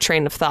esoteric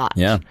train of thought.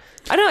 Yeah.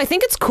 I don't know. I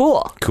think it's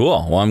cool.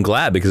 Cool. Well, I'm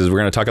glad, because we're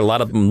going to talk a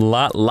lot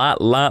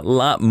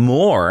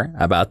more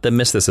about the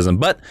mysticism.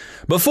 But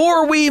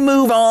before we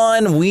move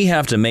on, we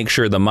have to make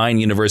sure the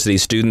Mind University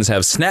students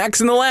have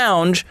snacks in the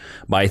lounge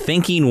by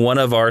thanking one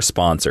of our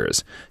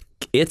sponsors.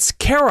 It's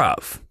Care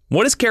Of.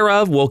 What is Care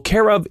Of? Well,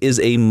 Care Of is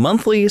a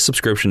monthly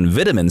subscription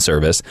vitamin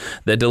service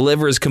that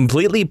delivers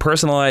completely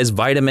personalized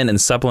vitamin and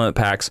supplement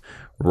packs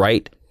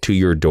right to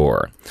your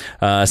door.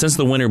 Since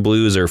the winter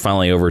blues are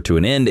finally over to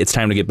an end, it's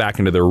time to get back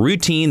into the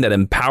routine that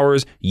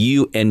empowers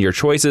you and your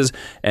choices.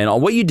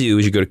 And what you do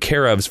is you go to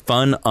Care Of's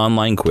fun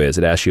online quiz.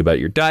 It asks you about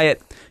your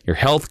diet, your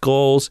health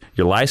goals,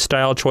 your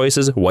lifestyle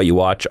choices, what you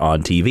watch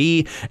on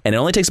TV, and it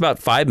only takes about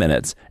 5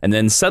 minutes. And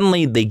then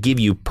suddenly they give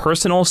you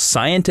personal,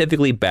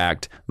 scientifically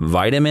backed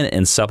vitamin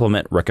and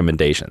supplement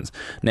recommendations.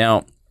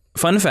 Now,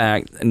 fun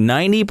fact,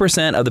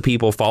 90% of the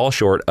people fall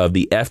short of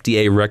the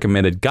FDA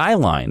recommended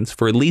guidelines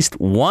for at least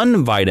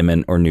one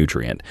vitamin or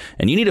nutrient.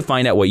 And you need to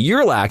find out what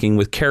you're lacking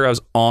with Care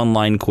Of's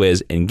online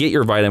quiz and get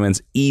your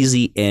vitamins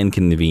easy and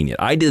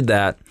convenient. I did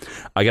that.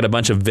 I got a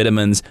bunch of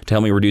vitamins to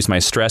help me reduce my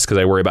stress because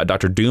I worry about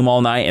Dr. Doom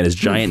all night and his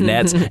giant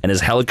nets and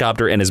his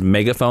helicopter and his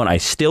megaphone. I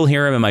still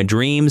hear him in my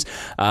dreams.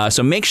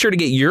 So make sure to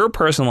get your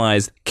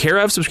personalized Care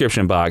Of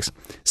subscription box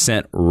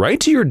sent right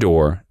to your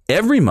door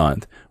every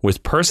month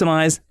with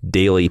personalized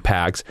daily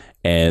packs,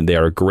 and they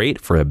are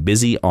great for a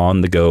busy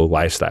on-the-go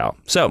lifestyle.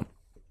 So,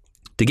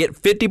 to get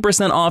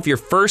 50% off your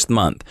first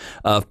month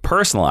of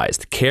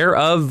personalized Care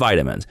Of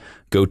vitamins,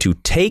 go to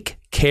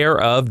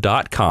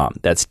takecareof.com.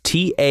 That's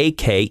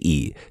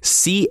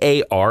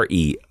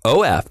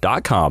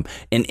TAKECAREOF.com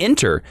and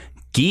enter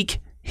Geek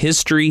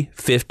History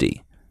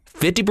 50.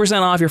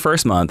 50% off your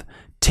first month.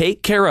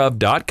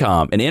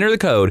 TakeCareOf.com and enter the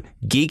code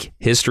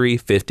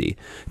GeekHistory50.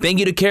 Thank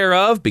you to Care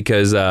Of,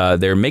 because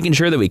they're making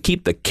sure that we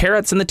keep the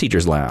carrots in the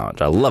teacher's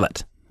lounge. I love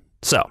it.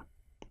 So,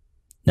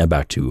 now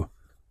back to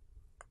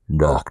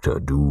Dr.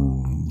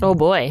 Doom. Oh,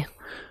 boy.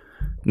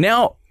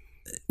 Now,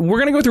 we're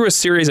going to go through a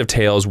series of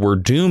tales where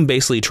Doom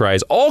basically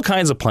tries all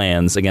kinds of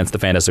plans against the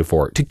Fantastic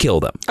Four to kill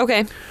them.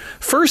 Okay.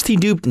 First, he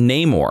duped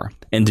Namor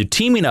into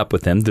teaming up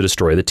with him to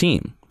destroy the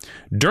team.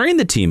 During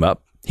the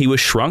team-up, he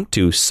was shrunk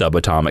to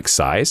subatomic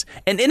size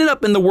and ended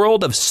up in the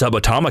world of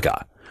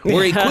Subatomica,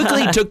 where he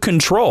quickly took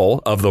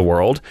control of the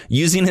world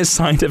using his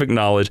scientific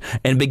knowledge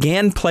and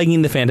began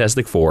plaguing the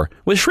Fantastic Four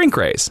with shrink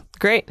rays.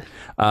 Great.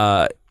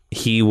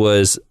 He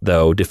was,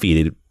 though,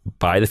 defeated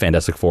by the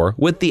Fantastic Four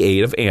with the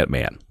aid of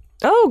Ant-Man.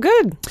 Oh,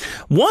 good.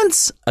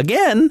 Once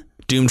again,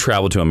 Doom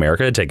traveled to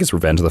America to take his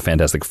revenge on the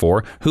Fantastic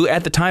Four, who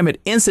at the time had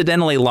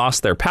incidentally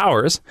lost their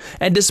powers.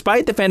 And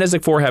despite the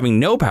Fantastic Four having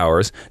no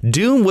powers,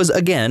 Doom was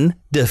again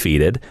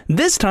defeated,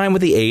 this time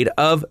with the aid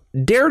of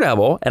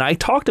Daredevil. And I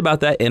talked about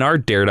that in our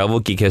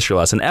Daredevil Geek History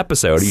Lesson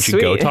episode. You should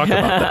go talk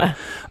about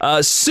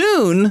that.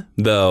 Soon,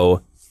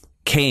 though,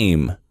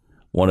 came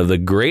one of the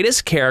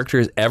greatest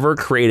characters ever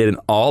created in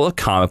all of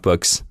comic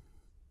books,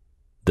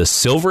 the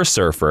Silver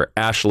Surfer.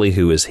 Ashley,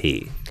 who is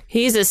he?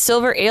 He's a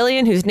silver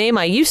alien whose name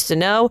I used to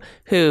know,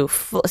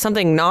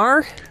 something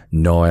Nar?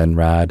 Norin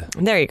Rad.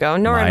 There you go,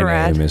 Norin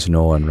Rad. My name is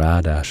Norin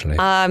Rad,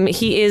 Ashley.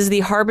 He is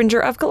the Harbinger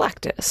of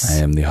Galactus. I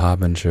am the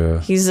Harbinger.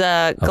 He's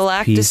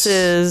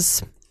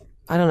Galactus's,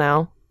 I don't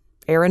know,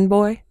 errand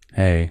boy?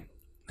 Hey,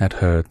 that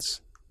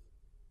hurts.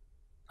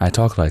 I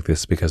talk like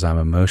this because I'm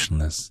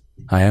emotionless.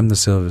 I am the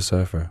Silver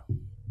Surfer.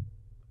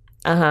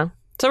 Uh-huh.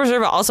 Silver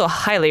Surfer also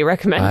highly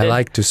recommended. I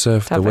like to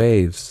surf the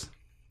waves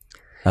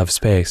of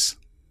space.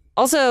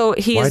 Also,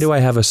 Why do I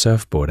have a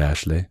surfboard,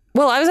 Ashley?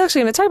 Well, I was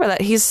actually going to talk about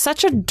that. He's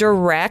such a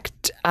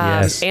direct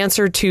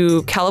answer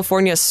to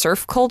California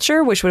surf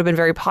culture, which would have been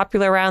very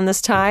popular around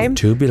this time.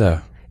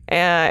 Tubular.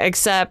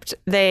 Except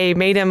they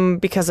made him,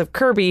 because of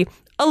Kirby,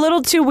 a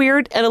little too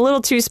weird and a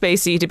little too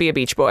spacey to be a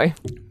beach boy.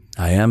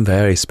 I am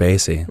very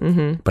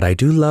spacey, but I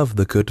do love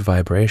the good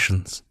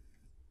vibrations.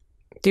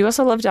 Do you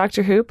also love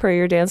Doctor Who per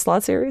your Dan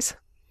Slott series?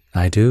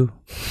 I do.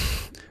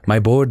 My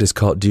board is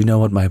called... Do you know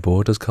what my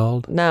board is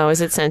called? No.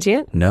 Is it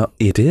sentient? No,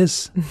 it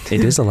is.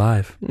 It is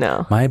alive.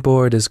 No. My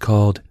board is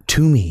called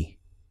To Me,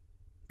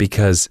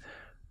 because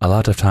a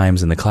lot of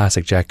times in the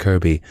classic Jack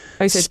Kirby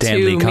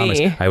Stanley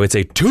comics, I would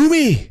say, To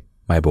Me,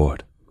 my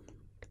board.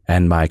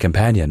 And my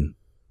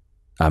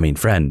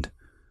friend,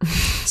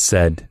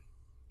 said,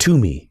 To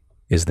Me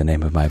is the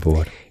name of my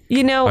board.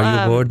 You know,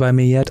 are you bored by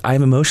me yet?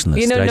 I'm emotionless.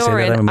 You know, Did I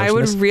say that I'm Norin, I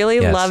would really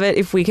love it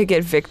if we could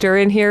get Victor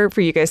in here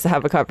for you guys to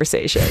have a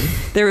conversation.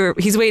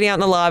 He's waiting out in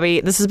the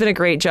lobby. This has been a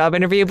great job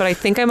interview, but I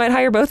think I might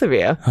hire both of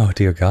you. Oh,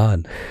 dear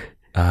God.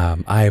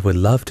 I would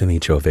love to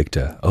meet your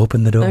Victor.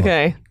 Open the door.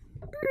 Okay.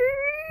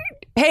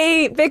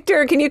 Hey,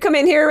 Victor, can you come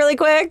in here really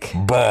quick?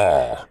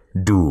 Bah,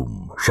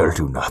 Doom shall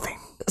do nothing.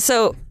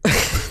 So,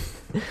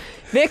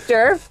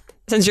 Victor,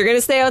 since you're going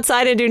to stay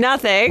outside and do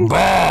nothing,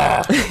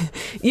 bah!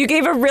 You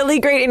gave a really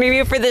great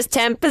interview for this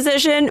temp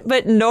position,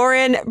 but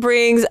Norin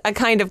brings a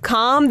kind of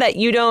calm that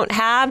you don't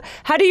have.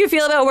 How do you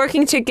feel about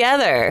working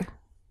together?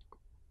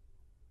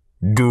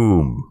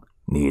 Doom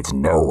needs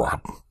no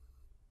one.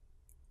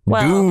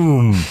 Well,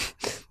 Doom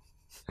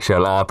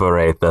shall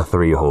operate the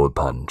three-hole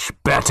punch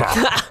better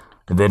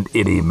than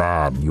any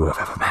man you have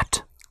ever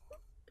met.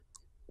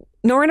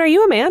 Norin, are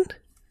you a man?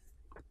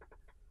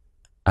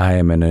 I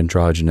am an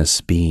androgynous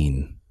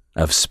being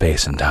of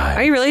space and time.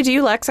 Are you really? Do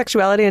you lack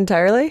sexuality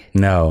entirely?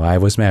 No, I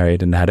was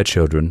married and had a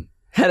children.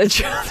 Had a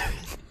child?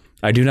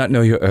 I do not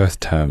know your Earth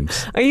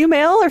terms. Are you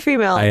male or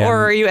female? Or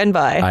are you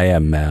n-bi? I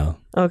am male.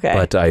 Okay.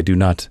 But I do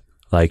not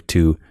like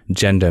to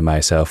gender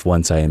myself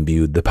once I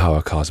imbued the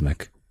power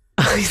cosmic.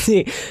 I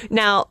see.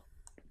 Now,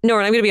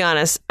 Norin, I'm going to be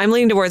honest. I'm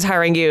leaning towards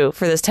hiring you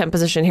for this temp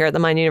position here at the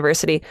Mine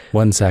University.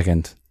 1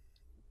 second.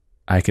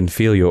 I can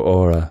feel your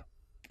aura.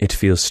 It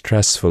feels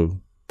stressful.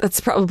 That's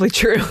probably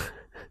true.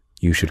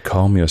 You should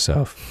calm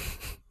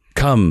yourself.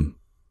 Come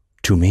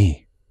to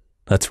me.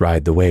 Let's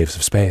ride the waves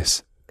of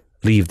space.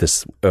 Leave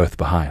this Earth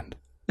behind.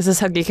 Is this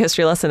how Geek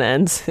History Lesson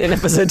ends in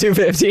episode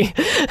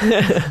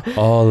 250?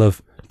 All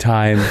of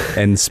time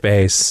and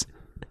space.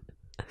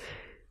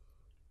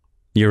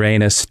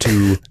 Uranus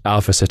to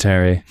Alpha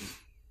Centauri.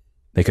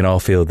 They can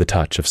all feel the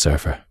touch of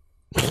Surfer.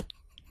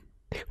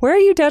 Where are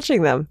you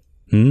touching them?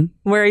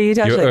 Where are you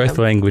touching them? Your Earth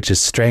language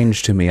is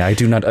strange to me. I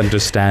do not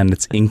understand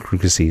its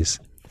intricacies.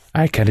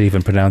 I can't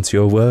even pronounce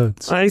your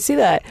words. I see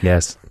that.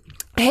 Yes.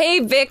 Hey,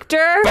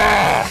 Victor.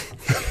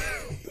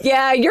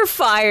 Yeah, you're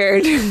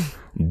fired.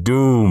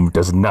 Doom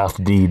does not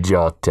need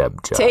your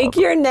temp job. Take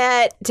your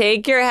net.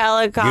 Take your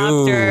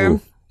helicopter.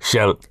 You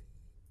shall...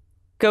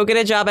 Go get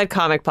a job at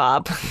Comic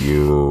Pop.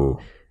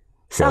 You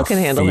shall can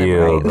handle him,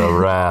 feel right? the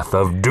wrath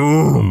of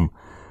Doom.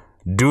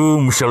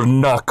 Doom shall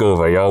knock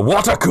over your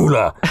water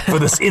cooler for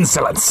this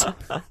insolence.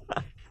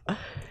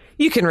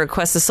 You can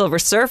request a Silver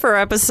Surfer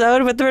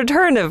episode with the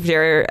return of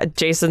your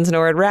Jason's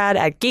Norin Rad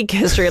at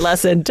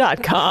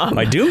geekhistorylesson.com.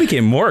 My Doom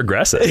became more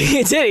aggressive.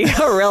 He did. He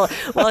got real.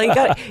 Well, he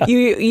got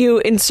you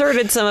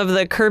inserted some of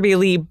the Kirby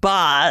Lee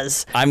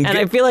buzz,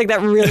 I feel like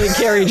that really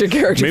carried your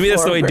character. Maybe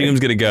that's the way Doom's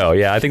gonna go.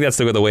 Yeah, I think that's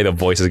the way the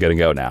voice is gonna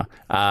go now.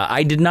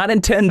 I did not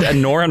intend a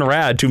Norin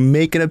Rad to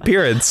make an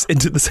appearance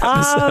into this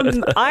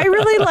episode. I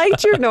really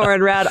liked your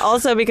Norin Rad,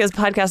 also because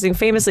podcasting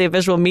famously a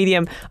visual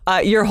medium.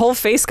 Your whole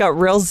face got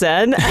real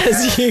zen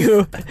as you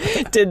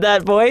did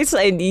that voice,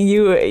 and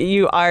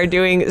you are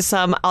doing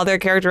some other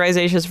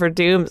characterizations for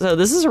Doom, so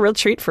this is a real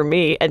treat for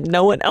me and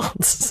no one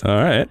else. All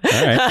right.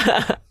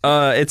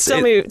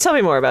 Tell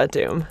me more about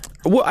Doom.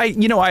 Well,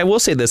 I will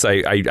say this.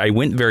 I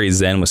went very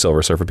zen with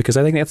Silver Surfer because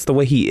I think that's the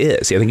way he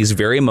is. I think he's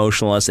very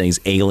emotionless and he's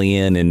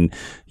alien, and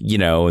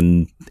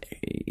and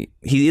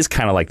he is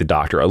kind of like the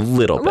Doctor a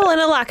little bit. Well, and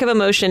a lack of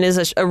emotion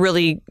is a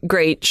really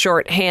great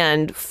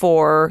shorthand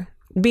for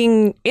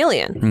being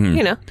alien.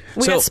 Mm-hmm.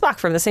 We got Spock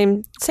from the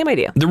same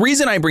idea. The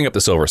reason I bring up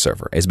the Silver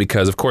Surfer is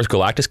because, of course,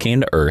 Galactus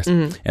came to Earth,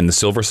 and the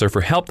Silver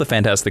Surfer helped the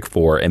Fantastic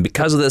Four, and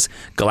because of this,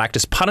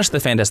 Galactus punished the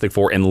Fantastic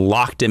Four and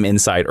locked him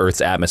inside Earth's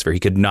atmosphere. He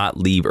could not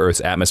leave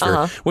Earth's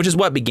atmosphere, which is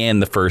what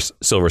began the first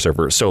Silver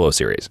Surfer solo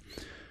series.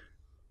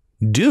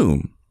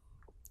 Doom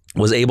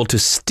was able to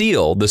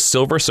steal the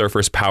Silver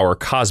Surfer's power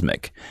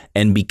cosmic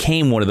and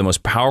became one of the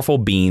most powerful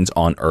beings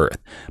on Earth.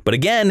 But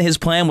again, his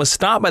plan was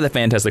stopped by the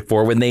Fantastic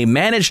Four when they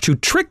managed to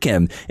trick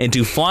him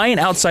into flying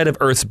outside of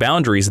Earth's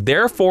boundaries,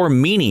 therefore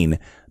meaning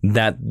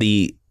that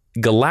the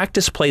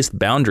Galactus placed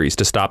boundaries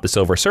to stop the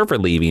Silver Surfer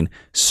leaving,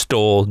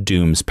 stole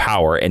Doom's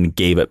power, and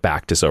gave it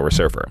back to Silver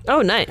Surfer.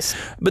 Oh, nice.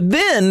 But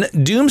then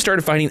Doom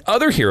started fighting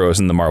other heroes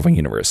in the Marvel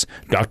Universe.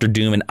 Dr.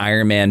 Doom and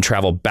Iron Man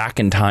travel back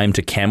in time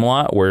to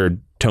Camelot, where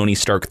Tony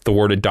Stark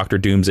thwarted Dr.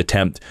 Doom's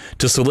attempt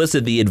to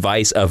solicit the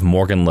advice of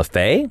Morgan Le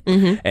Fay,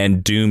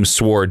 and Doom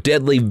swore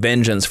deadly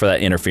vengeance for that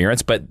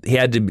interference, but he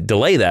had to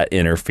delay that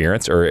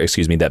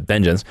that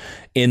vengeance,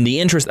 in the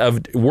interest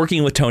of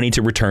working with Tony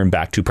to return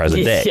back to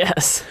present day.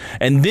 Yes.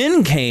 And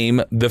then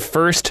came the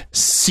first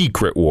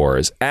Secret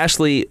Wars.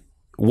 Ashley,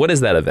 what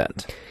is that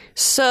event?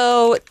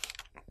 So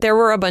there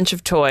were a bunch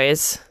of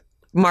toys.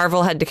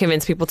 Marvel had to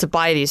convince people to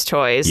buy these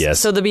toys. Yes.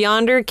 So the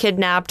Beyonder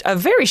kidnapped a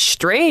very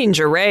strange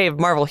array of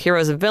Marvel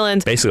heroes and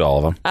villains. Basically all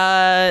of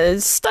them.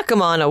 Stuck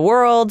them on a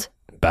world.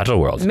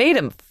 Battle World. Made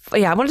them...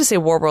 Yeah, I wanted to say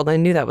War World. I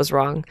knew that was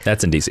wrong.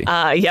 That's in DC.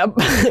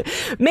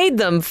 Yep. Made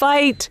them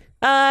fight.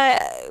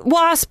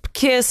 Wasp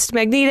kissed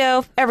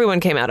Magneto. Everyone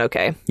came out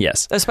okay.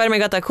 Yes. Spider-Man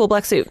got that cool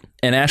black suit.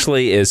 And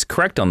Ashley is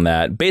correct on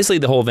that. Basically,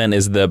 the whole event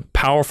is the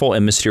powerful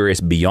and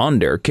mysterious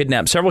Beyonder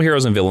kidnapped several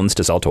heroes and villains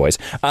to sell toys.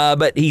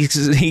 But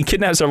he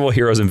kidnapped several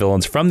heroes and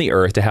villains from the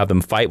Earth to have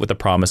them fight with the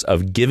promise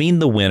of giving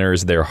the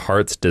winners their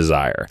heart's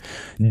desire.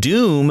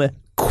 Doom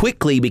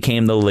quickly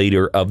became the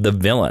leader of the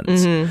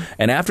villains.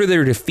 And after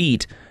their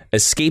defeat,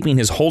 escaping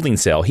his holding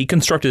cell, he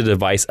constructed a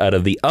device out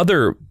of the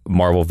other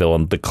Marvel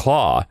villain, the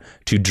Claw,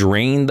 to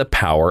drain the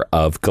power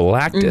of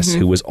Galactus,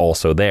 who was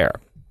also there.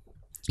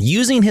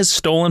 Using his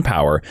stolen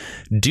power,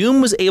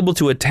 Doom was able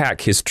to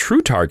attack his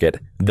true target,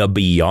 the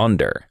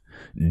Beyonder.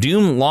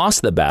 Doom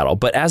lost the battle,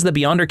 but as the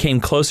Beyonder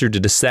came closer to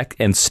dissect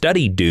and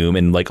study Doom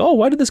and oh,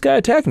 why did this guy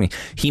attack me?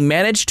 He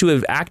managed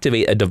to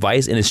activate a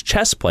device in his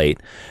chest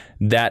plate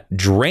that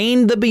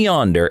drained the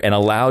Beyonder and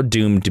allowed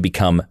Doom to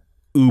become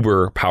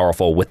uber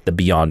powerful with the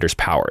Beyonder's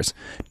powers.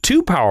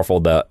 Too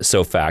powerful,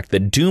 so fact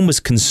that Doom was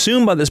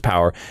consumed by this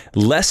power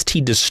lest he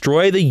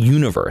destroy the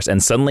universe,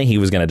 and suddenly he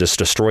was going to just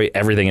destroy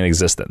everything in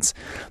existence.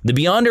 The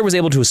Beyonder was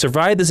able to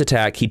survive this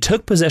attack. He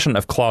took possession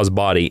of Claw's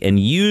body and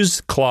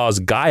used Claw's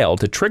guile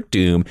to trick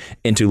Doom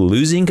into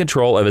losing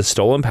control of his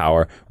stolen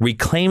power,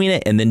 reclaiming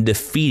it, and then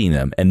defeating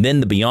them. And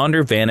then the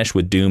Beyonder vanished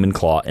with Doom and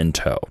Claw in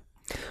tow.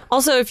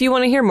 Also, if you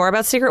want to hear more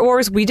about Secret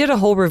Wars, we did a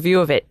whole review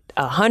of it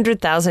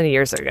 100,000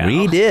 years ago.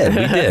 We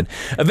did.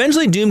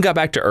 Eventually, Doom got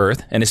back to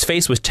Earth, and his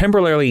face was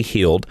temporarily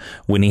healed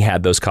when he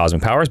had those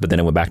cosmic powers, but then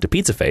it went back to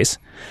Pizza Face.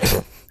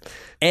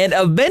 And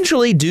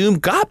eventually, Doom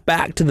got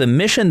back to the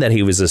mission that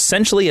he was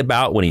essentially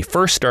about when he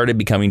first started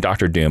becoming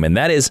Dr. Doom, and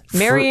that is...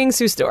 marrying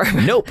Sue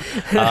Storm. Nope.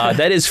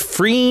 That is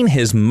freeing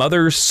his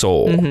mother's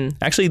soul.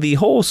 Actually, the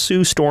whole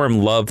Sue Storm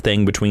love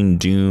thing between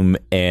Doom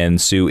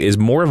and Sue is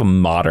more of a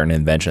modern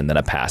invention than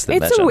a past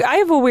invention. I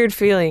have a weird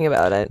feeling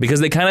about it. Because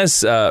they kind of...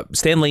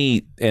 Stan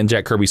Lee and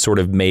Jack Kirby sort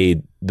of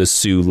made the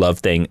Sue love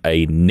thing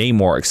a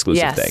Namor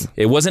exclusive thing.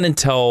 It wasn't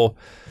until...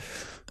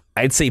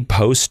 I'd say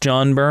post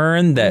John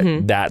Byrne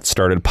that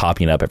started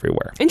popping up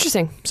everywhere.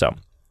 Interesting. So,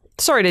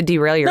 sorry to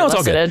derail your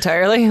lesson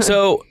entirely.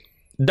 So,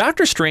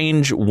 Doctor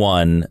Strange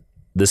won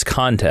this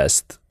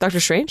contest.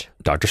 Doctor Strange?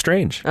 Doctor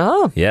Strange.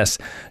 Oh. Yes.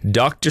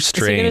 Doctor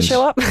Strange. Is he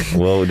going to show up?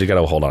 Well, you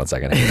got to hold on a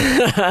second.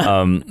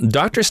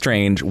 Doctor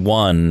Strange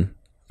won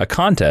a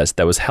contest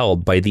that was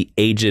held by the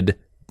aged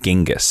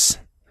Genghis.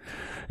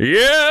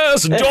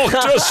 Yes,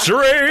 Doctor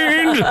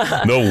Strange,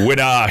 the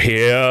winner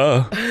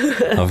here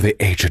of the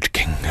aged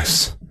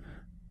Genghis.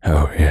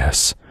 Oh,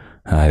 yes.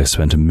 I have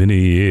spent many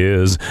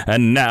years,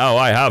 and now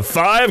I have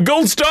 5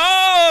 gold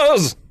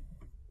stars!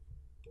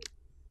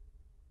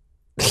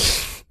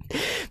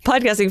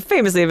 Podcasting,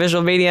 famously a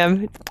visual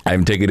medium.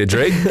 I'm taking a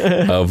drink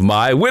of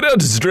my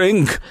winner's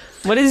drink.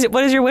 What is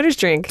your winner's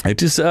drink?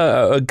 It is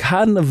a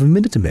can of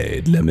Minute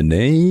Maid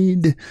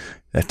lemonade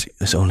that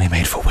is only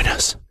made for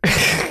winners.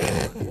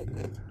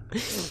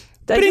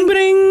 Bring,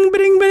 bring,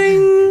 bring,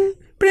 bring.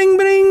 Bring,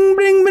 bring,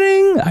 bring,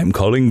 bring. I'm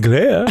calling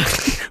Claire.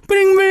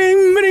 Bring,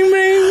 bring, bring,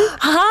 bring.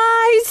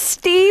 Hi,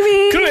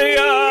 Stevie.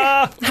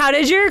 Claire. How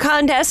did your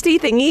contesty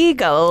thingy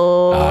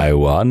go? I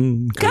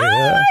won, Claire. Oh my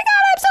God,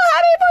 I'm so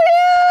happy for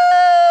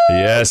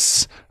you.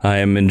 Yes, I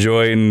am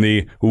enjoying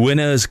the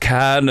winner's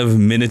can of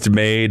Minute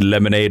Maid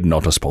lemonade,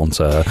 not a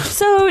sponsor.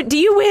 So, do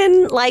you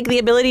win, the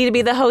ability to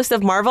be the host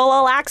of Marvel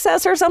All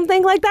Access or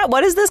something like that?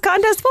 What is this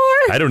contest for?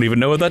 I don't even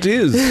know what that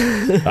is.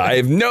 I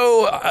have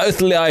no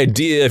earthly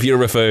idea if you're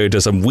referring to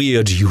some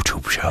weird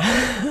YouTube show.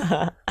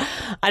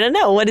 I don't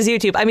know. What is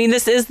YouTube? I mean,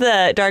 this is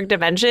the Dark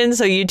Dimension,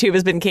 so YouTube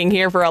has been king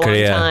here for a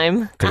long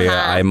time. Claire,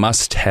 I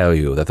must tell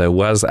you that there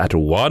was at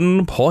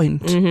one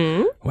point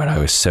when I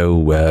was so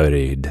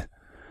worried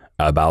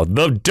about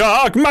the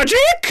dark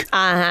magic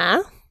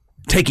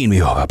taking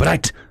me over,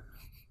 but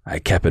I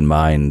kept in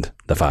mind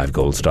the 5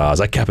 gold stars.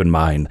 I kept in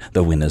mind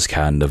the winner's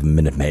can of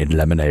Minute Maid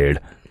lemonade,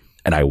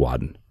 and I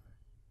won.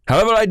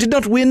 However, I did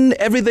not win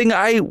everything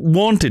I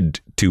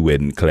wanted to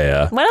win,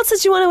 Claire. What else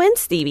did you want to win,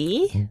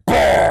 Stevie?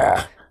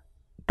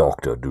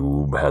 Dr.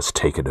 Doom has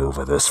taken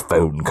over this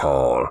phone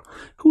call.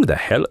 Who the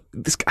hell?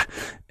 This guy.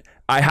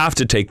 I have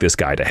to take this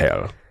guy to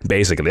hell.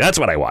 Basically, that's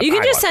what I want. You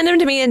can just send him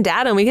to me and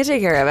Dad, and we can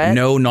take care of it.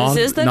 No, this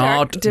is the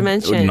dark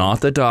dimension.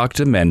 Not the dark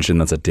dimension.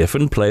 That's a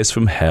different place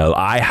from hell.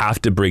 I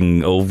have to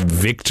bring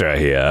Victor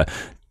here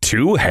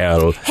to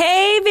hell.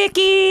 Hey,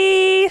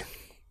 Vicky!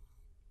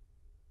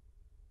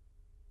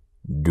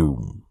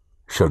 Doom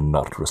shall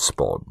not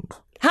respond.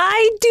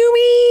 Hi,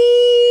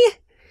 Doomy!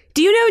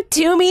 Do you know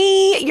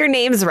Doomy? Your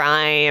names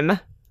rhyme.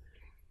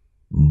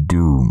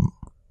 Doom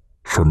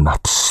shall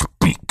not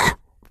speak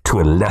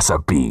to a lesser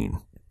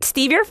being.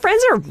 Steve, your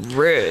friends are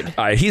rude.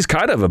 He's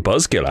kind of a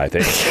buzzkill, I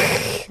think.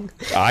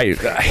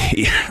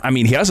 I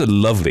mean, he has a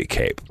lovely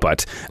cape,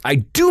 but I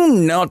do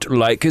not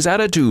like his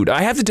attitude.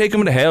 I have to take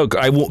him to hell.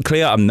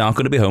 Claire, I'm not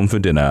going to be home for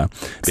dinner.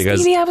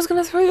 Because Stevie, I was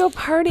going to throw you a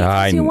party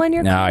because you won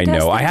your contest. I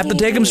know. I have to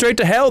take him straight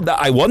to hell.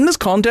 I won this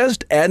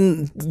contest,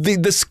 and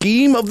the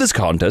scheme of this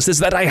contest is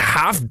that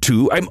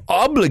I'm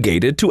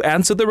obligated to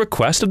answer the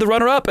request of the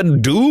runner-up,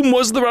 and Doom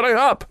was the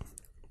runner-up.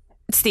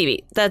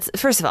 Stevie,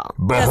 first of all,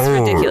 that's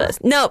ridiculous.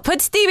 No, put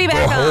Stevie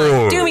back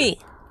on. Doomy.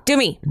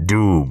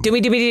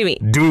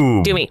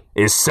 Doom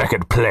is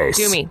second place.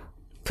 Doomy.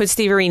 Put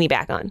Steverini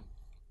back on.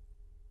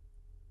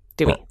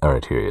 Doomy. All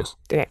right, here he is.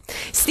 Okay.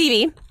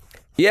 Stevie.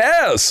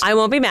 Yes. I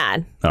won't be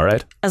mad. All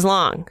right. As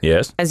long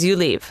as you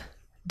leave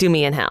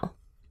Doomy in hell.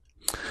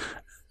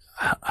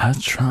 I'll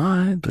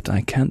try, but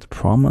I can't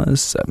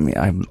promise. I mean,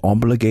 I'm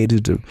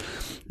obligated to,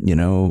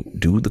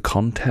 do the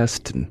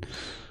contest and...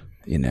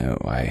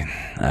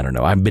 I don't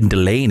know. I've been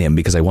delaying him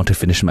because I want to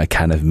finish my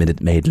can of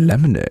Minute Maid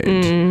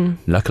lemonade.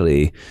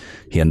 Luckily,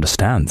 he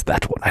understands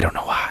that one. I don't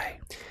know why.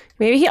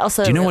 Maybe he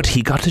also... Do you know what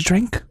he got to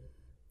drink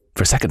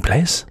for second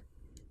place?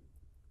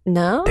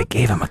 No. They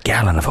gave him a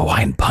gallon of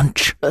Hawaiian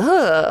punch.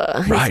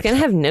 Ugh. Right. He's going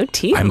to have no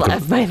teeth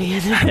left by the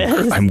end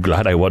of this. I'm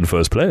glad I won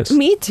first place.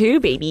 Me too,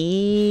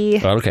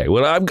 baby. Okay.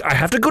 Well, I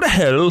have to go to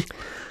hell.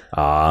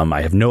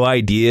 I have no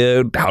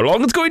idea how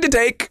long it's going to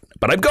take,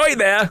 but I'm going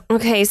there.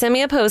 Okay, send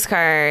me a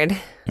postcard.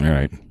 All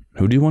right.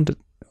 Who do you want?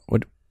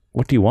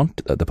 What do you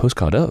want the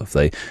postcard of?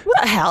 What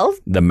the hell?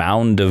 The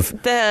mound of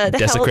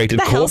desecrated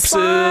corpses.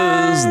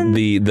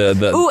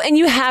 The Ooh, and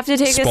you have to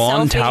take a selfie.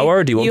 Spawn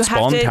Tower. Do you want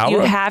Spawn Tower? You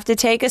have to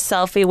take a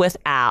selfie with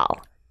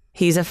Al.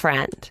 He's a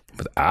friend.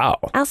 With Al?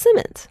 Al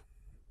Simmons.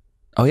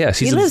 Oh yes,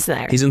 he lives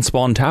there. He's in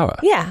Spawn Tower.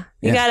 Yeah,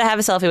 you got to have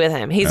a selfie with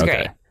him. He's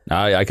great.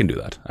 I can do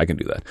that.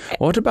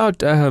 What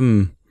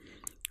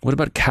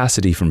about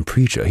Cassidy from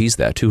Preacher? He's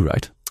there too,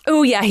 right?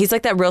 Oh yeah, he's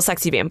like that real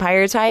sexy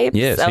vampire type.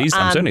 Yes, so, I'm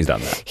certain he's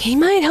done that. He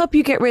might help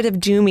you get rid of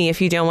Doomy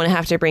if you don't want to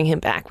have to bring him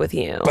back with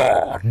you.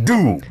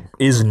 Doom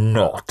is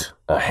not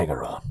a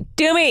hanger-on.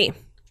 Doomy! Are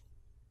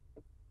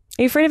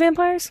you afraid of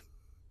vampires?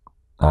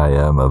 I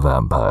am a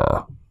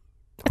vampire.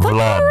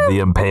 Vlad the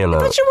Impaler. I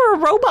thought you were a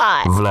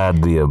robot.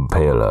 Vlad the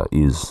Impaler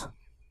is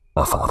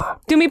a father.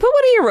 Doomy, put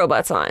one of your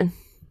robots on.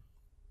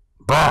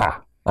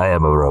 Bah! I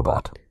am a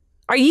robot.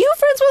 Are you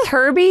friends with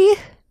Herbie?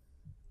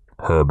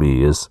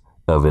 Herbie is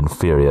of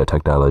inferior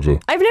technology.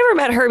 I've never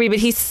met Herbie, but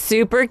he's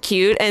super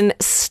cute, and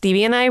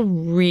Stevie and I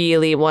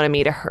really want to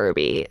meet a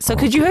Herbie. So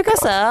could you hook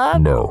us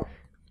up? No.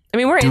 I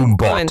mean, we're Doombot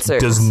influencers.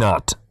 does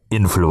not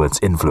influence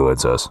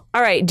influencers.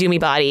 All right, Doomy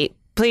Body,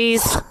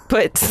 please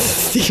put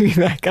Stevie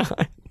back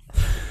on.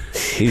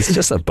 He's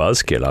just a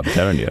buzzkill, I'm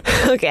telling you.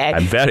 Okay.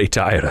 I'm very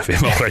tired of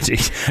him already.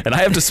 And I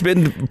have to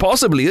spend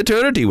possibly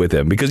eternity with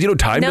him because,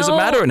 time doesn't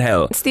matter in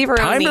hell.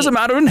 Time doesn't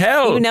matter in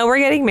hell. We're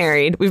getting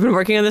married. We've been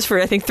working on this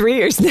for, I think, 3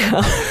 years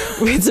now.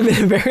 It's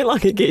been a very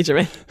long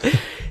engagement.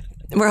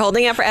 We're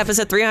holding out for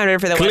episode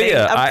 300 for the wedding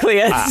of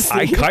Clea.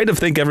 I kind of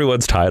think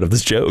everyone's tired of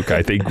this joke.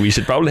 I think we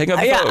should probably hang up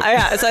the phone.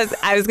 Yeah. So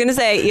I was going to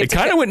say... It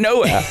kind of went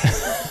nowhere.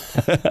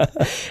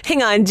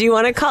 Hang on. Do you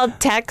want to call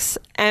Tex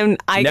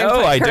and I can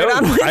put I Kurt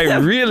don't. on with I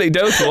them? really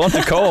don't want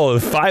to call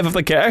 5 of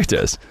the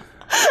characters.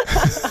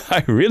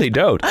 I really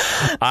don't.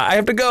 I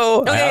have to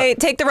go. Okay,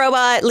 take the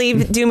robot, leave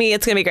Doomy.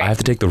 It's going to be great. I have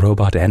to take the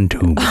robot and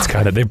Doom. It's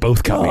they're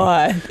both coming.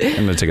 God. I'm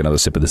going to take another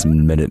sip of this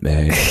Minute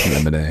Maid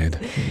lemonade.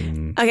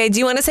 Okay, do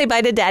you want to say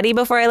bye to Daddy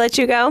before I let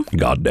you go?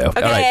 God, no.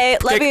 Okay,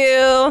 love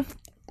you.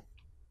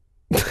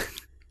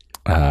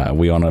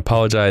 We want to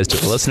apologize to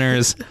the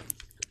listeners.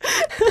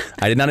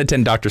 I did not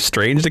intend Doctor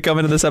Strange to come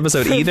into this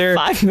episode either.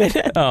 5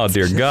 minutes. Oh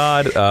dear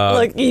God!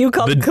 Look, you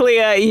called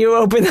Clea. You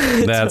opened.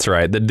 That's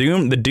right. The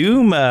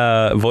Doom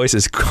voice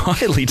is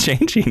quietly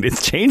changing.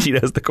 It's changing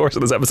as the course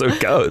of this episode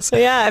goes.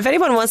 Yeah. If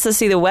anyone wants to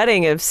see the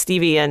wedding of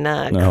Stevie and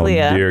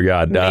Clea, oh dear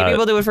God! Maybe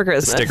we'll do it for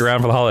Christmas. Stick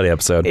around for the holiday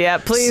episode. Yeah.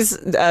 Please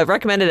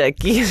recommend it at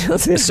Geek.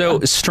 So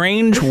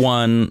Strange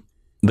won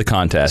the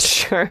contest.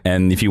 Sure.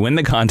 And if you win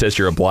the contest,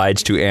 you're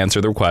obliged to answer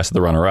the request of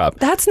the runner-up.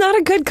 That's not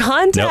a good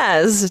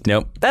contest.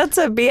 Nope. That's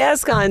a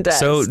BS contest.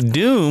 So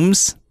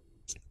Doom's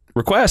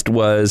request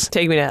was...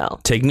 Take me to hell.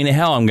 Take me to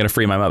hell. I'm going to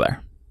free my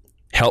mother.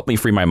 Help me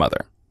free my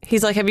mother.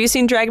 He's like, have you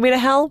seen Drag Me to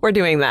Hell? We're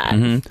doing that.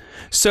 Mm-hmm.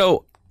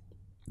 So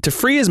to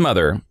free his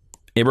mother,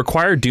 it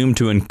required Doom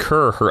to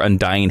incur her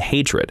undying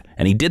hatred,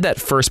 and he did that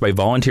first by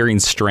volunteering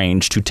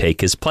Strange to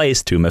take his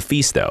place to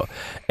Mephisto.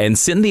 And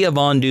Cynthia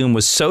Von Doom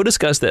was so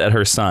disgusted at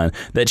her son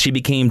that she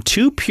became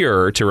too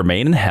pure to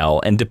remain in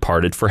hell and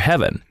departed for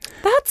heaven.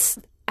 That's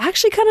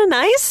actually kind of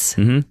nice.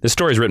 The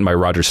story is written by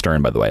Roger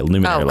Stern, by the way.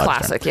 Luminary Roger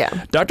classic, Stern.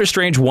 yeah. Dr.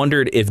 Strange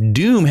wondered if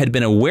Doom had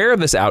been aware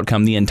of this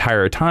outcome the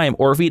entire time,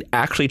 or if he'd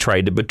actually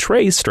tried to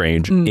betray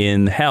Strange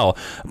in hell.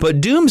 But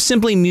Doom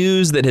simply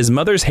mused that his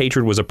mother's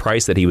hatred was a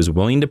price that he was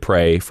willing to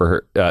pay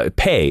for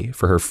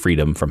her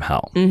freedom from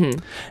hell.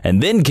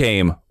 And then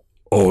came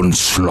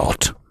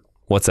Onslaught.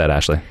 What's that,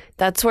 Ashley?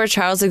 That's where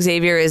Charles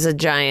Xavier is a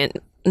giant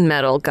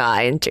metal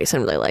guy, and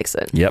Jason really likes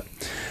it. Yep.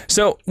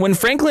 So when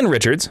Franklin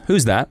Richards,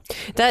 who's that?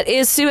 That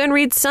is Sue and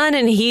Reed's son,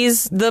 and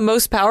he's the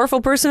most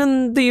powerful person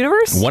in the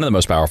universe. One of the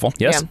most powerful,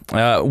 yes.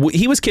 Yeah.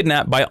 He was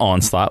kidnapped by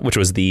Onslaught, which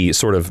was the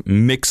sort of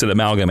mix and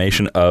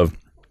amalgamation of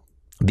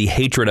the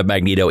hatred of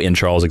Magneto in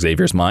Charles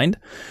Xavier's mind.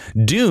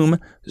 Doom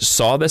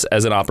saw this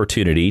as an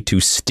opportunity to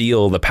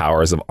steal the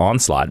powers of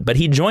Onslaught, but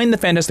he joined the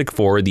Fantastic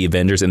Four, the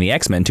Avengers, and the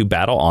X-Men to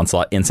battle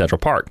Onslaught in Central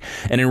Park.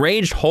 An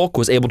enraged Hulk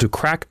was able to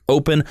crack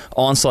open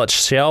Onslaught's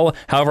shell.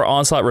 However,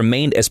 Onslaught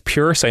remained as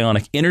pure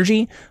psionic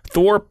energy.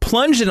 Thor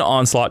plunged into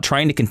Onslaught,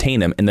 trying to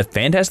contain him, and the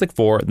Fantastic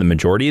Four, the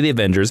majority of the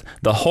Avengers,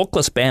 the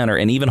Hulkless Banner,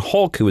 and even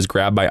Hulk, who was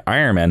grabbed by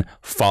Iron Man,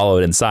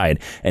 followed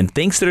inside. And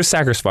thanks to their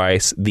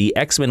sacrifice, the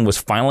X-Men was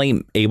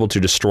finally able to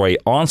destroy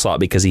Onslaught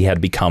because he had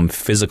become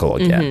physical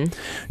again.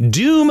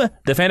 Doom,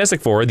 the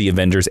Fantastic Four, the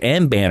Avengers,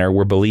 and Banner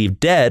were believed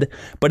dead,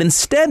 but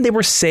instead they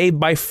were saved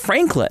by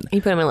Franklin.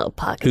 He put him in a little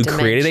pocket who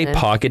dimension. created a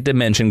pocket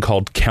dimension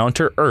called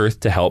Counter Earth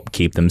to help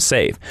keep them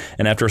safe.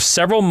 And after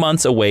several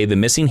months away, the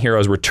missing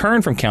heroes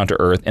returned from Counter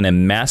Earth in a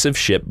massive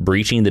ship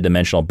breaching the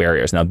dimensional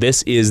barriers. Now,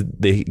 this is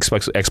the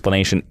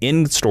explanation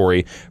in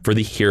story for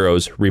the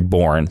Heroes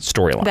Reborn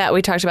storyline. That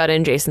we talked about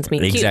in Jason's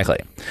Meet Cute. Exactly.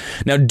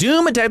 Now,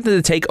 Doom attempted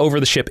to take over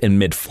the ship in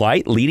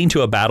mid-flight, leading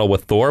to a battle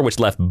with Thor, which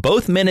left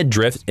both men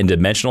adrift in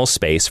dimensional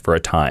space for a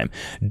time.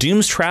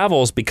 Doom's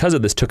travels, because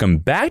of this, took him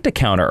back to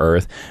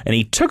Counter-Earth, and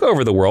he took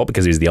over the world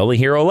because he's the only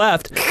hero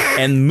left,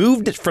 and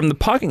moved it from the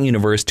Pocket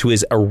Universe to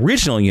his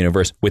original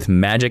universe with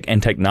magic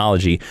and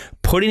technology,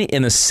 putting it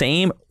in the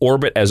same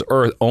orbit as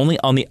Earth, only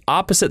on the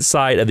opposite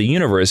side of the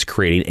universe,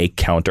 creating a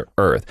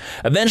Counter-Earth.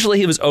 Eventually,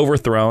 he was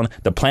overthrown,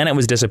 the planet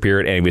was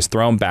disappeared, and he was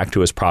thrown back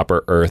to his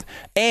proper Earth,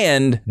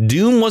 and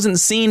Doom wasn't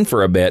seen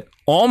for a bit,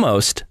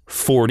 almost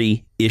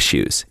 40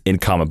 issues in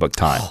comic book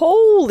time.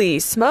 Holy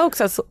smokes,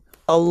 that's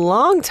a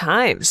long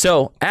time.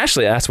 So,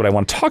 Ashley, that's what I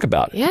want to talk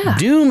about. Yeah.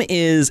 Doom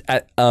is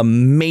at a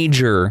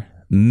major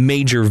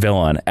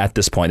villain at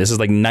this point. This is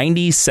like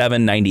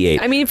 97,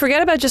 98. I mean,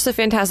 forget about just a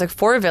Fantastic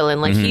Four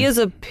villain. Like, he is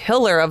a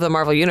pillar of the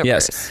Marvel Universe.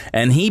 Yes.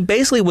 And he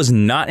basically was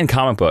not in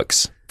comic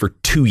books for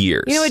 2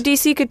 years. You know what?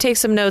 DC could take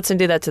some notes and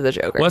do that to the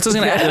Joker. Well, that's what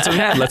I was going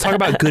to add. Let's talk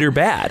about good or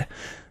bad.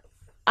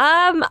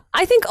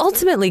 I think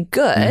ultimately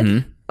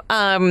good.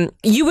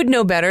 You would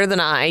know better than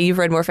I. You've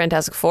read more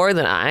Fantastic Four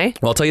than I.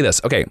 Well, I'll tell you this.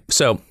 Okay,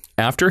 so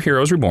after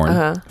Heroes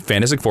Reborn,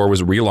 Fantastic Four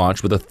was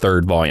relaunched with a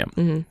third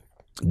volume.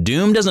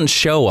 Doom doesn't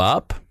show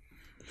up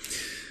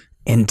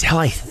until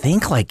I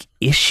think like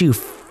issue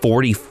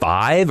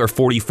 45 or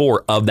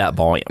 44 of that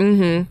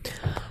volume.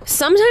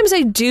 Sometimes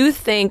I do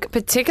think,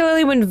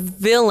 particularly when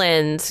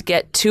villains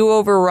get too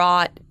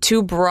overwrought,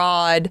 too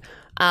broad,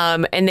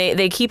 and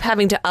they keep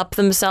having to up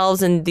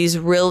themselves in these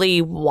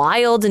really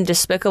wild and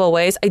despicable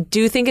ways, I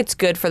do think it's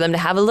good for them to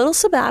have a little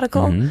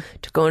sabbatical,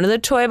 to go into the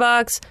toy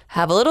box,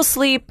 have a little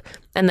sleep,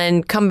 and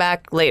then come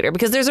back later.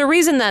 Because there's a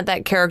reason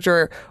that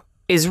character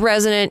is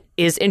resonant,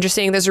 is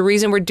interesting. There's a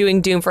reason we're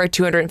doing Doom for our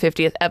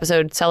 250th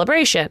episode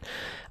celebration.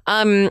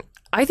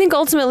 I think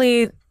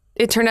ultimately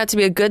it turned out to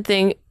be a good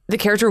thing. The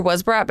character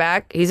was brought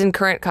back. He's in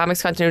current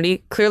comics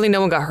continuity. Clearly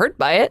no one got hurt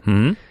by it.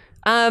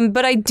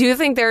 But I do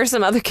think there are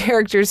some other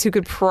characters who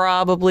could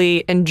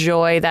probably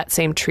enjoy that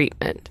same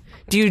treatment.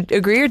 Do you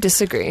agree or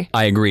disagree?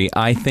 I agree.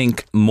 I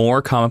think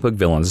more comic book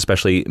villains,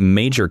 especially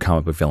major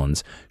comic book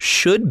villains,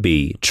 should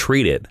be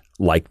treated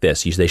like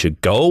this. They should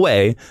go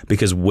away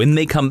because when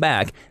they come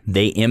back,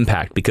 they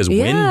impact. Because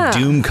when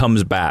Doom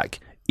comes back,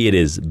 it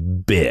is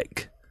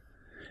big.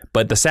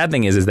 But the sad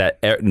thing is that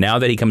now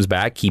that he comes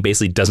back, he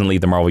basically doesn't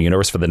leave the Marvel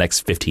Universe for the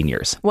next 15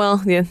 years.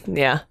 Well,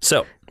 yeah.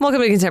 So,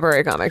 welcome to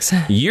Contemporary Comics.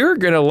 You're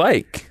going to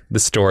like the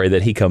story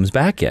that he comes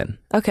back in.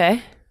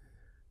 Okay.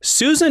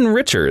 Susan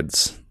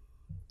Richards,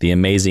 the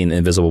amazing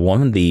Invisible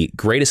Woman, the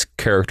greatest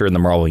character in the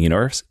Marvel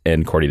Universe,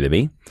 according to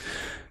me,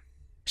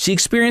 she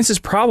experiences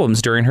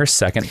problems during her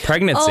second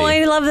pregnancy. Oh,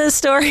 I love this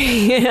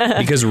story.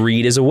 Because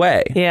Reed is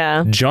away.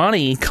 Yeah.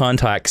 Johnny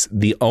contacts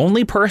the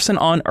only person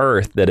on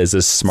Earth that is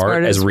as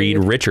smart as Reed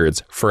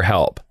Richards for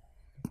help,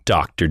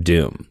 Dr.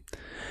 Doom.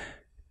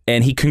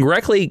 And he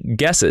correctly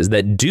guesses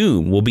that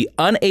Doom will be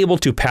unable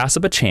to pass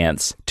up a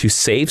chance to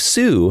save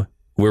Sue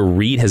where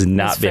Reed has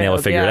not been able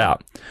to figure it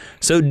out.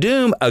 So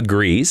Doom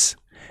agrees,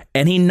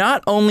 and he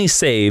not only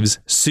saves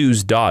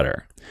Sue's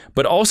daughter,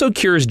 but also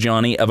cures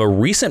Johnny of a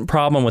recent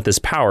problem with his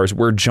powers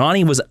where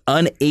Johnny was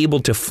unable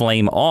to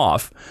flame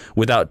off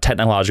without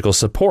technological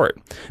support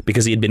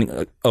because he had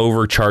been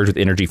overcharged with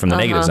energy from the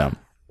negative zone.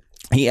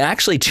 He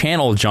actually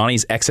channeled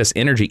Johnny's excess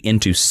energy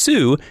into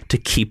Sue to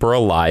keep her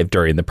alive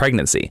during the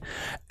pregnancy.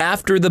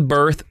 After the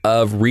birth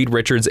of Reed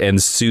Richards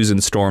and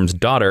Susan Storm's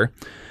daughter,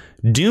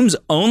 Doom's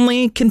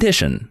only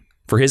condition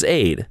for his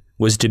aid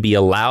was to be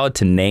allowed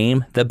to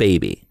name the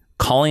baby,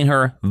 calling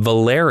her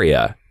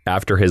Valeria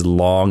after his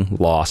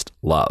long-lost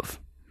love.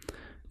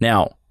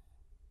 Now,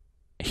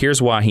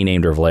 here's why he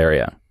named her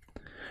Valeria.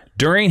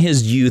 During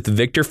his youth,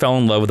 Victor fell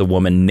in love with a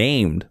woman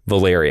named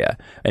Valeria,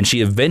 and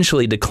she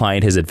eventually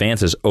declined his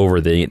advances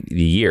over the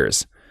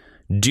years.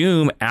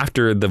 Doom,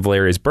 after the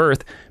Valeria's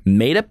birth,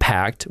 made a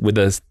pact with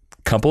a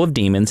couple of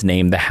demons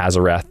named the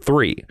Hazarath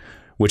III,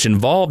 which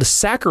involved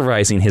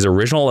sacrificing his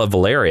original of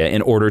Valeria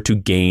in order to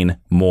gain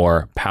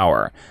more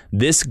power.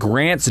 This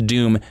grants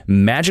Doom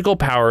magical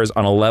powers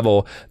on a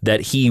level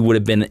that he would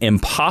have been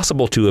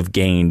impossible to have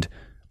gained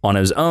on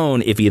his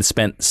own if he had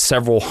spent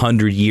several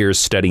hundred years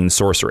studying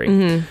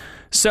sorcery.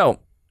 So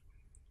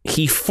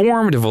he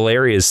formed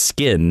Valeria's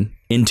skin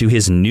into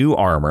his new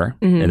armor,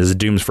 and this is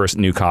Doom's first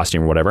new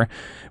costume or whatever.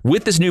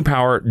 With this new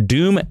power,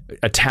 Doom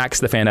attacks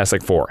the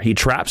Fantastic Four. He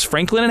traps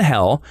Franklin in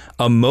hell,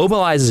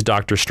 immobilizes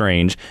Doctor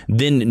Strange,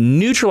 then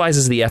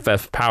neutralizes the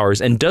FF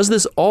powers, and does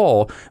this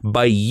all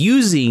by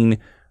using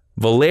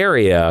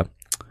Valeria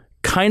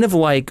kind of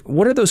like,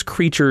 what are those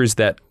creatures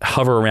that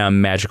hover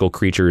around magical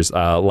creatures,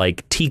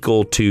 like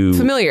Teakle to...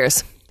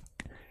 Familiars.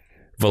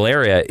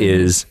 Valeria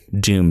is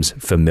Doom's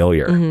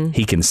familiar.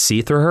 He can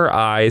see through her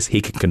eyes.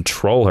 He can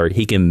control her.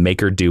 He can make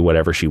her do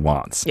whatever she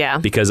wants. Yeah.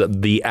 Because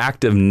the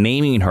act of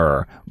naming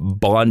her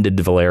bonded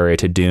Valeria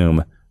to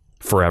Doom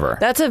forever.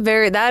 That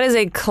is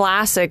a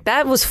classic.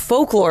 That was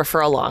folklore for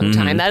a long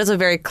time. That is a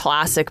very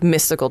classic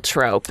mystical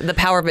trope. The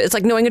power of it. It's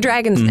like knowing a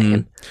dragon's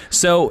name.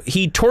 So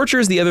he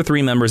tortures the other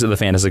three members of the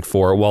Fantastic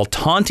Four while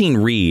taunting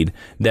Reed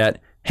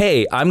that,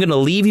 hey, I'm going to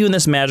leave you in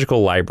this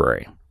magical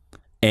library.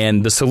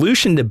 And the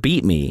solution to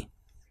beat me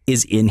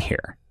is in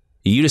here.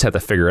 You just have to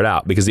figure it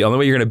out because the only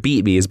way you're going to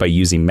beat me is by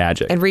using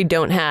magic. And Reed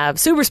don't have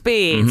super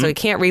speed, so he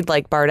can't read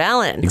like Bart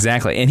Allen.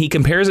 Exactly. And he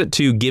compares it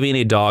to giving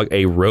a dog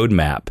a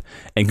roadmap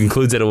and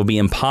concludes that it will be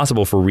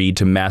impossible for Reed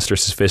to master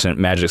sufficient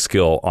magic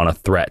skill on a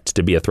threat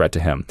to be a threat to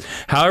him.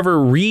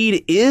 However,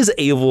 Reed is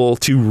able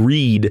to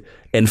read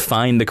and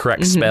find the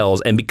correct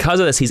spells. And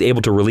because of this, he's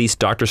able to release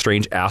Doctor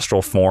Strange's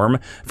astral form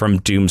from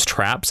Doom's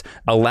traps,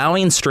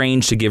 allowing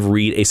Strange to give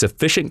Reed a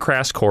sufficient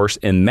crash course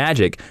in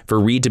magic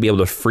for Reed to be able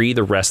to free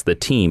the rest of the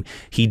team.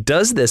 He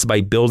does this by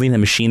building a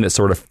machine that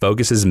sort of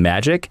focuses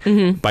magic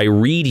by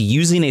Reed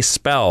using a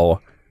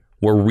spell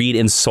where Reed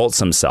insults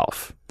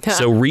himself.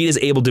 So Reed is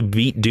able to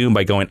beat Doom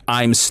by going,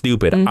 I'm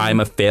stupid, I'm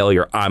a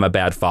failure, I'm a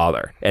bad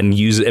father, and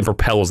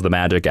propels the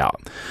magic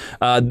out.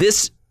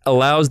 This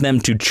allows them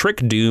to trick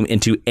Doom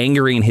into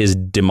angering his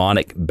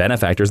demonic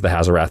benefactors, the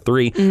Hazarath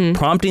III,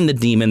 prompting the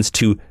demons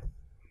to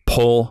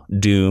pull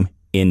Doom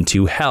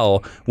into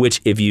hell, which,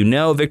 if you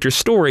know Victor's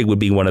story, would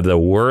be one of the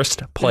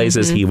worst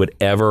places he would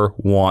ever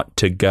want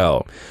to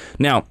go.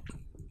 Now,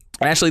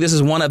 actually, this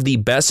is one of the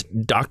best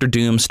Doctor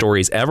Doom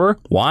stories ever.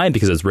 Why?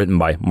 Because it's written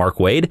by Mark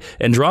Waid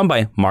and drawn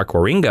by Mark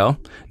Waringo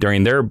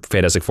during their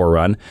Fantastic Four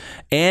run.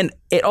 And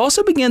it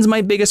also begins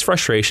my biggest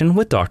frustration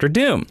with Doctor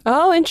Doom.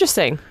 Oh,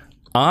 interesting.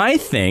 I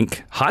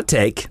think, hot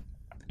take,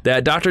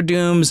 that Doctor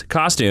Doom's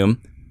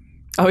costume,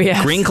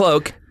 green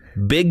cloak,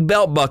 big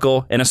belt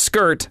buckle, and a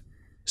skirt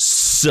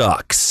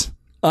sucks.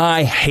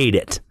 I hate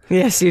it.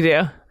 Yes, you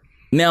do.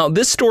 Now,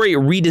 this story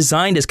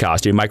redesigned his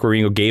costume. Mike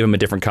Waringo gave him a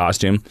different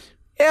costume.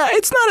 Yeah,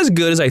 it's not as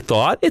good as I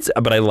thought,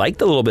 but I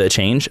liked a little bit of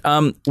change.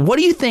 What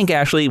do you think,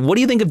 Ashley? What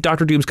do you think of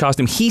Doctor Doom's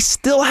costume? He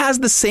still has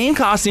the same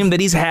costume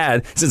that he's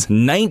had since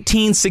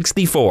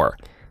 1964.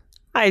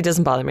 It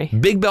doesn't bother me.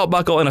 Big belt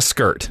buckle and a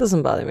skirt.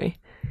 Doesn't bother me.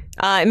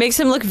 It makes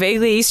him look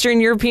vaguely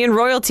Eastern European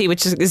royalty,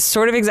 which is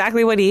sort of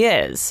exactly what he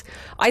is.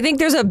 I think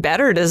there's a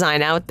better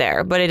design out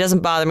there, but it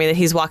doesn't bother me that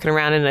he's walking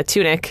around in a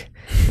tunic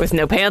with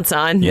no pants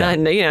on. Yeah.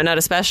 Not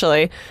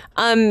especially.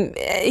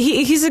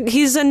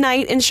 He's a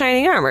knight in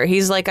shining armor.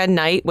 He's like a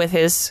knight with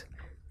his,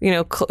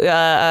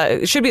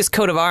 should be his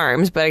coat of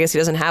arms, but I guess he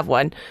doesn't have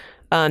one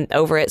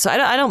over it. So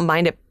I don't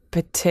mind it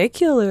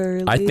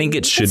particularly. I think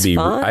it should be.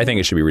 Fine. I think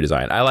it should be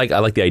redesigned. I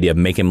like the idea of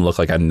making him look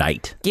like a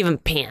knight. Give him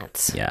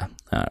pants. Yeah,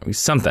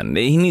 something.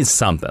 He needs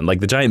something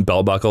like the giant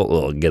belt buckle.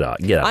 Oh, get out!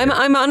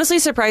 I'm honestly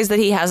surprised that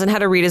he hasn't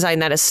had a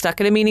redesign that is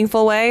stuck in a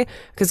meaningful way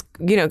because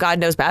God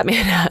knows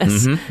Batman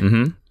has.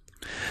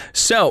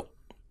 So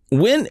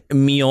when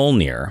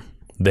Mjolnir,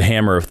 the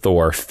hammer of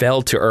Thor,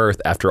 fell to Earth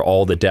after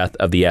all the death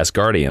of the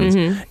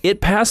Asgardians,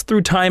 it passed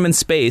through time and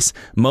space,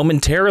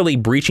 momentarily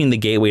breaching the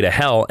gateway to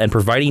hell and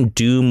providing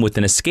Doom with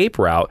an escape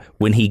route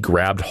when he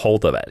grabbed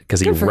hold of it,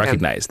 because he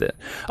recognized it.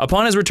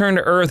 Upon his return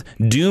to Earth,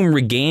 Doom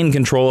regained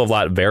control of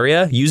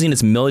Latveria, using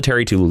its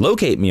military to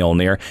locate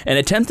Mjolnir, and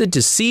attempted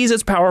to seize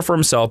its power for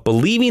himself,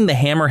 believing the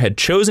hammer had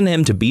chosen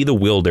him to be the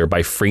wielder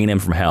by freeing him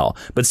from hell.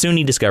 But soon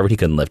he discovered he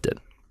couldn't lift it.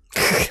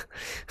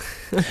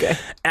 Okay.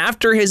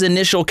 After his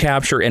initial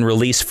capture and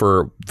release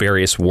for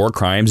various war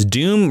crimes,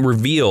 Doom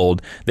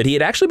revealed that he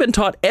had actually been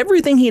taught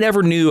everything he'd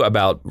ever knew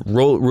about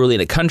ruling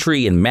a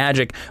country and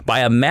magic by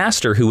a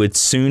master who would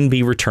soon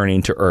be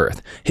returning to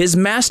Earth. His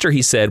master,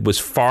 he said, was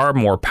far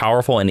more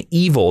powerful and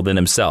evil than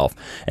himself.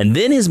 And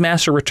then his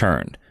master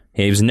returned.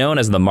 He was known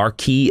as the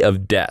Marquis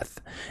of Death,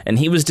 and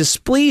he was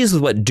displeased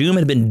with what Doom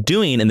had been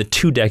doing in the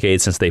 2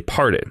 decades since they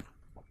parted.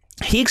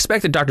 He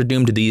expected Dr.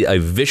 Doom to be a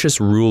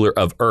vicious ruler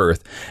of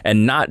Earth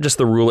and not just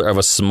the ruler of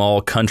a small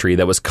country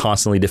that was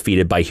constantly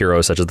defeated by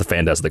heroes such as the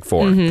Fantastic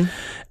Four.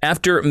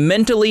 After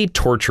mentally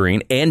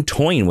torturing and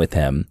toying with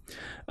him,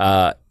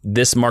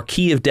 this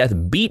Marquis of Death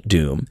beat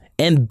Doom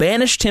and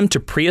banished him to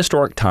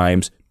prehistoric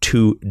times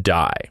to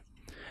die.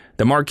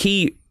 The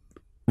Marquis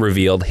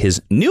revealed his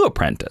new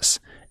apprentice.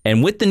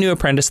 And with the new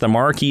apprentice, the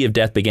Marquis of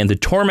Death began to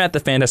torment the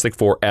Fantastic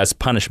Four as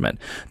punishment.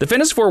 The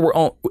Fantastic Four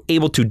were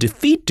able to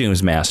defeat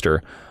Doom's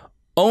master,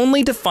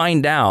 only to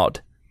find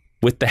out,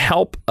 with the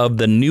help of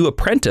the new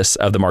apprentice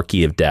of the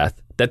Marquis of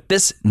Death, that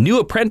this new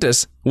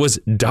apprentice was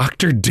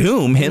Dr.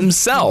 Doom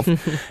himself.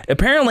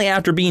 Apparently,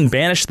 after being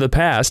banished to the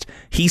past,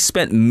 he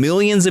spent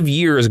millions of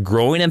years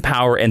growing in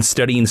power and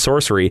studying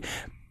sorcery,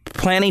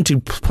 planning to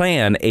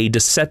plan a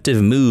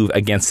deceptive move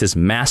against his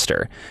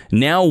master.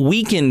 Now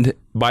weakened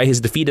by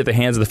his defeat at the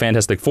hands of the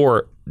Fantastic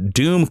Four,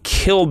 Doom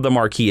killed the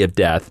Marquis of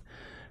Death,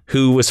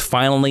 who was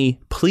finally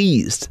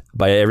pleased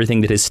by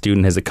everything that his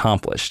student has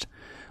accomplished.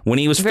 When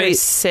he was very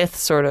Sith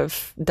sort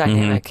of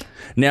dynamic.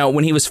 Now,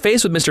 when he was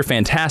faced with Mr.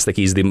 Fantastic,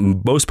 he's the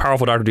most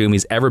powerful Dr. Doom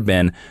he's ever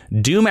been.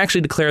 Doom actually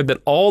declared that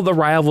all the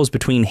rivals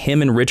between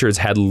him and Richards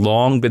had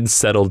long been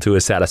settled to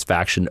his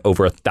satisfaction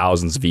over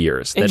thousands of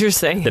years.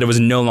 Interesting. That it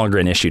was no longer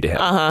an issue to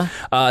him.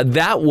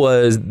 That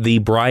was the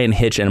Brian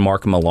Hitch and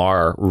Mark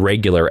Millar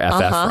regular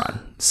FF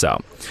run.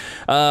 So,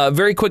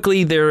 very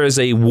quickly, there is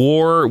a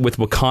war with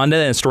Wakanda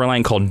and a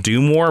storyline called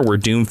Doom War, where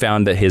Doom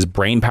found that his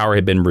brain power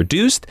had been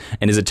reduced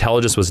and his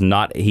intelligence was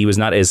not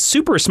as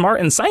super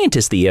smart and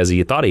scientisty as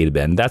he thought he had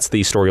been. That's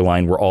the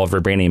storyline where all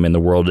vibranium in the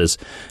world is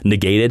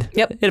negated.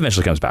 Yep. It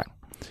eventually comes back.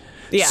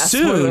 Yeah,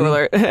 soon,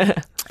 spoiler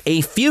alert.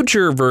 A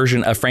future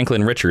version of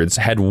Franklin Richards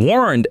had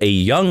warned a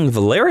young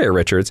Valeria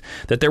Richards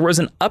that there was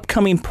an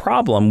upcoming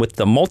problem with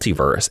the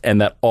multiverse and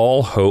that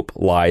all hope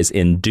lies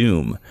in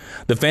Doom.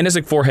 The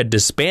Fantastic Four had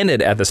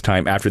disbanded at this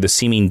time after the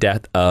seeming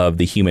death of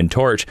the Human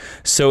Torch,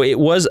 so it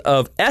was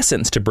of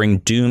essence to bring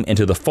Doom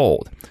into the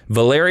fold.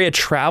 Valeria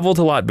traveled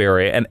to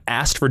Latveria and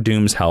asked for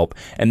Doom's help,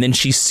 and then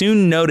she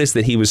soon noticed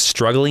that he was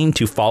struggling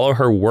to follow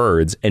her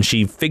words, and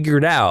she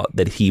figured out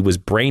that he was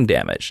brain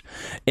damaged.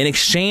 In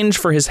exchange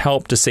for his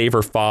help to save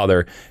her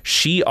father,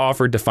 she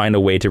offered to find a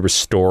way to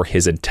restore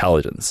his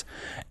intelligence.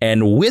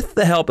 And with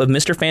the help of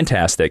Mr.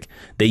 Fantastic,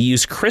 they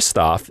used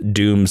Kristoff,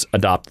 Doom's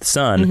adopted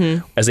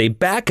son, as a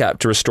backup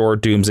to restore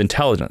Doom's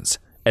intelligence.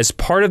 As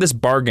part of this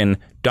bargain,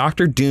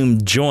 Dr.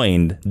 Doom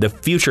joined the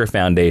Future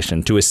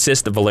Foundation to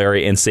assist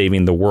Valeria in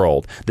saving the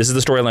world. This is the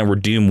storyline where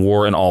Doom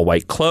wore an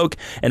all-white cloak,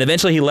 and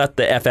eventually he left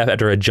the FF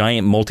after a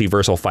giant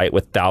multiversal fight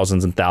with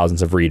thousands and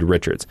thousands of Reed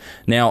Richards.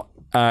 Now,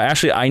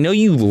 Ashley, I know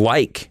you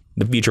like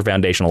the Future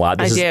Foundation a lot.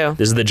 This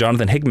is the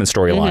Jonathan Hickman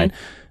storyline.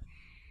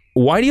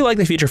 Why do you like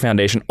the Future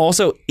Foundation?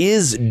 Also,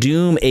 is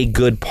Doom a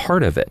good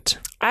part of it?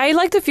 I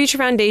like the Future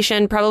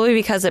Foundation probably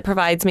because it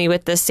provides me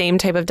with the same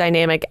type of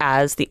dynamic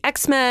as the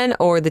X-Men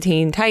or the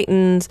Teen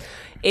Titans.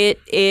 It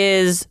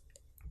is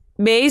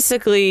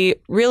basically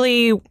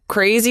really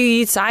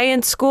crazy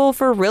science school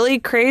for really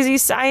crazy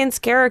science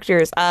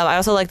characters. I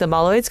also like the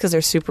Moloids because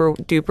they're super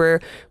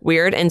duper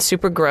weird and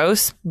super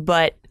gross,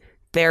 but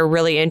they're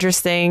really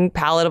interesting,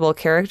 palatable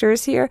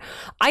characters here.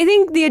 I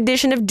think the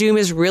addition of Doom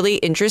is really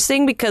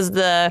interesting because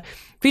the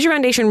Future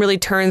Foundation really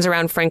turns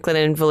around Franklin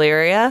and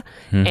Valeria,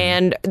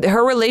 and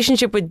her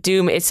relationship with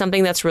Doom is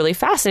something that's really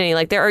fascinating.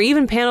 Like, there are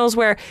even panels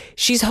where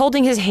she's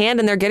holding his hand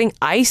and they're getting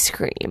ice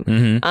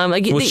cream.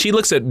 She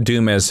looks at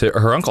Doom as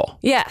her uncle.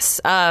 Yes,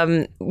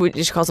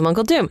 she calls him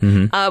Uncle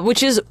Doom,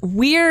 which is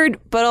weird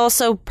but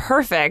also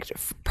perfect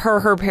per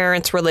her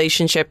parents'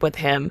 relationship with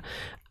him.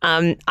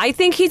 I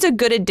think he's a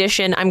good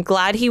addition. I'm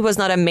glad he was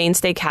not a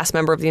mainstay cast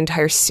member of the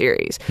entire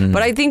series.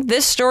 But I think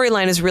this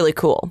storyline is really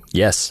cool.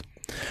 Yes.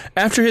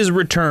 After his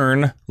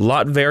return,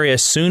 Latveria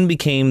soon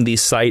became the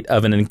site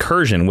of an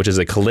incursion, which is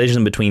a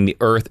collision between the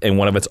Earth and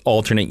one of its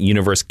alternate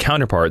universe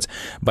counterparts,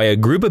 by a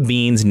group of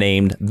beings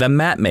named the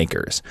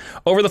Mapmakers.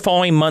 Over the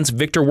following months,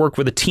 Victor worked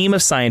with a team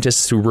of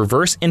scientists to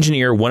reverse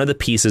engineer one of the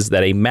pieces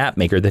that a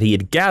mapmaker that he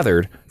had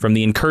gathered from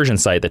the incursion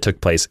site that took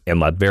place in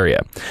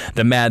Latveria.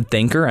 The Mad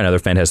Thinker, another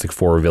Fantastic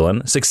Four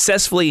villain,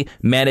 successfully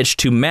managed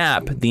to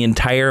map the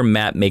entire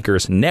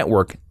Mapmakers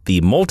network, the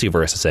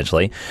multiverse,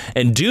 essentially,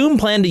 and Doom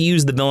planned to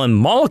use the villain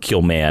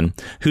Molecule Man,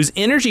 whose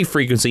energy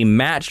frequency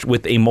matched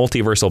with a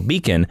multiversal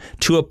beacon,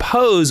 to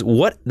oppose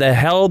what the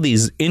hell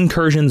these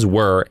incursions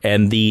were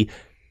and the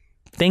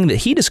thing that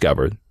he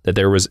discovered, that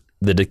there was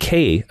the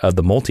decay of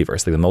the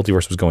multiverse, that the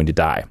multiverse was going to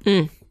die.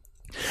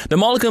 The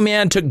Molecule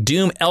Man took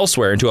Doom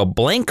elsewhere into a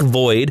blank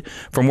void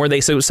from where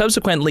they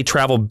subsequently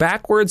traveled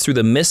backwards through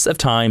the mists of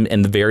time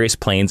and the various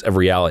planes of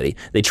reality.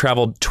 They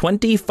traveled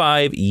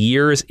 25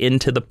 years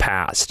into the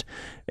past,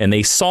 and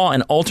they saw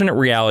an alternate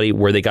reality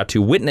where they got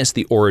to witness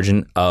the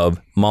origin of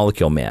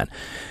Molecule Man.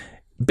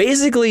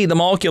 Basically, the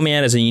Molecule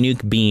Man is a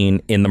unique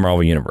being in the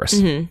Marvel Universe.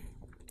 Mm-hmm.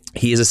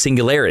 He is a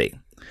singularity.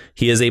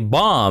 He is a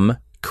bomb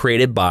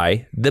created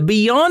by the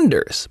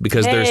Beyonders,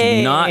 because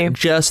there's not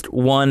just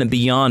one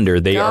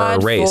Beyonder. They are a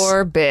race. God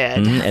forbid.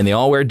 Mm-hmm. And they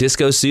all wear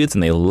disco suits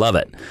and they love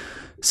it.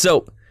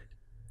 So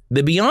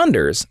the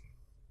Beyonders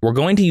were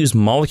going to use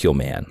Molecule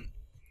Man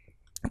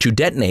to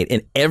detonate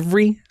in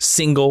every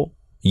single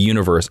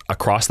universe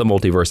across the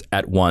multiverse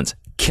at once,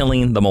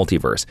 killing the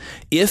multiverse.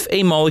 If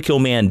a Molecule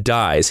Man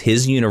dies,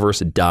 his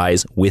universe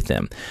dies with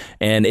him.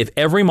 And if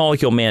every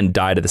Molecule Man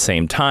died at the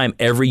same time,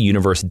 every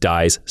universe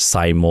dies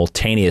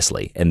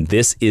simultaneously. And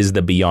this is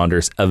the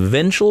Beyonders'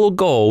 eventual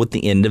goal with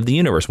the end of the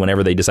universe,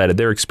 whenever they decided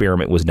their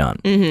experiment was done.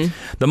 Mm-hmm.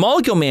 The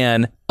Molecule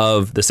Man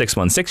of the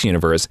 616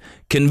 universe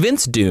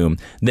convinced Doom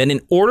that in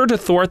order to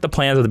thwart the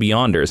plans of the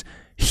Beyonders,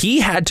 he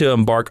had to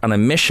embark on a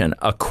mission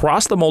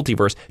across the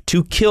multiverse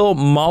to kill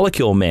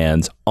Molecule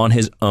Mans on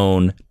his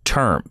own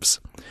terms.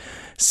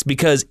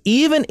 Because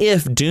even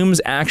if Doom's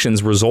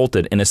actions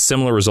resulted in a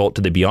similar result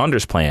to the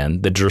Beyonders'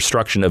 plan, the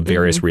destruction of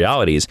various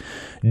realities,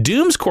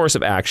 Doom's course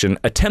of action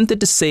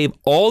attempted to save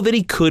all that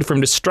he could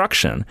from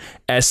destruction,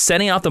 as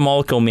sending out the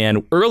Molecule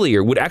Man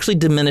earlier would actually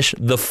diminish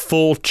the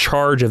full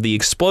charge of the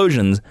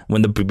explosions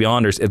when the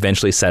Beyonders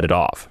eventually set it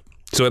off.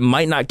 So it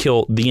might not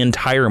kill the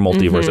entire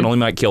multiverse. It only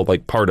might kill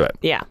like part of it.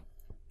 Yeah.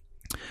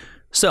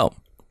 So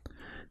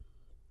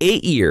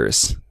 8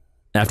 years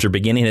after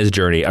beginning his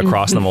journey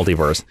across the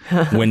multiverse,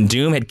 when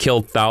Doom had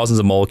killed thousands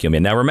of Molecule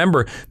Men. Now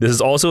remember, this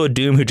is also a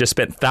Doom who just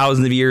spent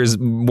thousands of years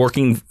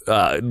working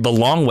the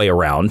long way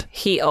around.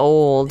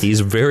 He's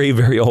very,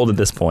 very old at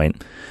this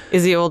point.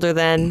 Is he older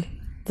than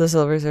the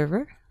Silver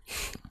Surfer?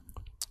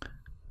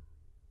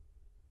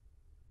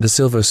 The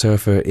Silver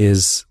Surfer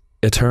is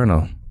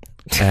eternal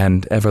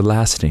and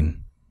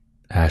everlasting,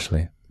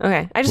 Ashley.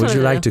 Okay, I just Would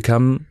you like to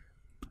come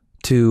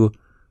to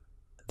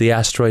the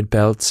asteroid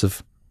belts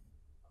of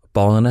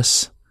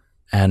Bolanus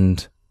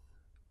and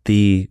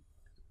the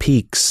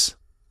peaks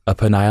of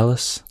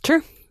Penilus?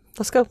 Sure,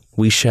 let's go.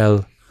 We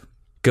shall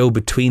go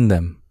between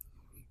them,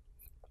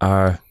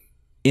 our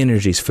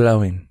energies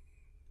flowing,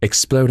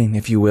 exploding,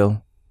 if you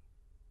will,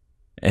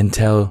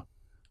 until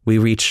we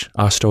reach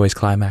our story's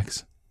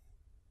climax.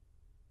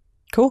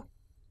 Cool.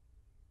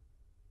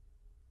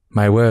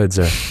 My words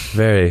are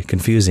very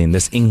confusing.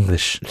 This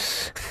English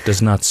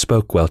does not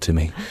spoke well to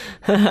me.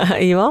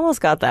 You almost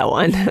got that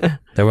one.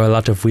 There were a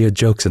lot of weird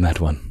jokes in that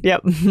one.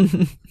 Yep.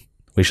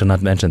 We shall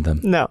not mention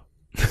them. No.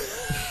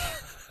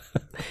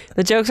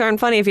 The jokes aren't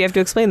funny if you have to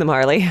explain them,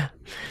 Harley.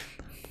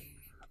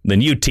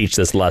 Then you teach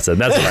this lesson.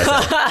 That's what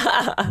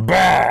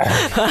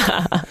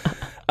I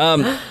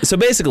said. So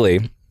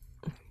basically,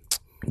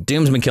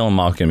 Doom's been killing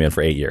Molecule Man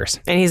for 8 years.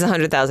 And he's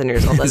 100,000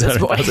 years old at this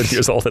point. 100,000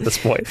 years old at this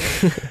point.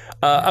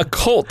 A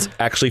cult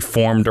actually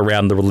formed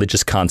around the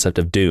religious concept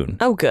of Doom.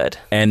 Oh, good.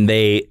 And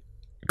they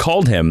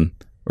called him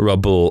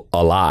Rabbul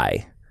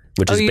Ali,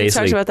 which is basically... you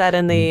talked about that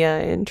in the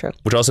intro.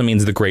 Which also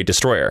means the Great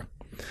Destroyer.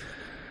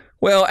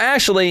 Well,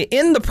 Ashley,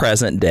 in the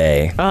present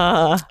day,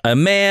 a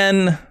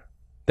man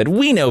that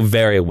we know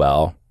very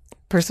well...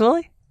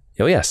 Personally?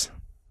 Oh, yes.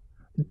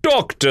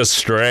 Doctor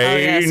Strange. Oh,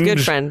 yes,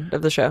 good friend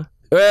of the show.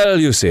 Well,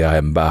 you see, I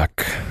am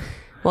back.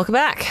 Welcome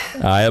back.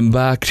 I am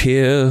back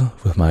here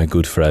with my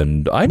good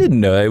friend. I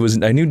didn't know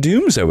I knew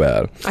Doom so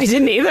well. I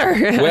didn't either.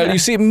 Well, you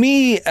see,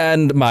 me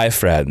and my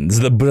friends,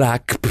 the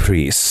Black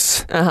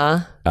Priests.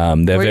 Were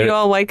you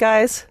all white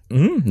guys?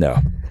 No.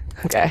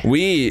 Okay.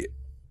 We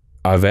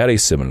are very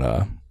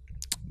similar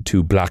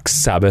to Black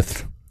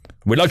Sabbath.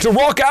 We like to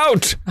rock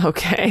out.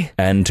 Okay.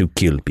 And to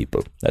kill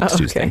people. That's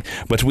two things.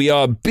 But we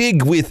are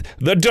big with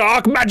the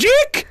dark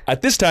magic.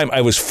 At this time,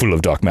 I was full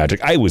of dark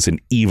magic. I was an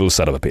evil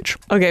son of a bitch.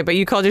 Okay, but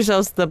you called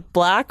yourselves the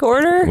Black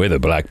Order? We're the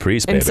Black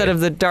Priests, baby. Instead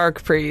of the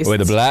Dark Priests. We're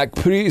the Black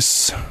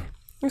Priests.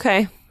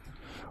 Okay.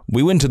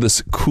 We went to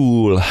this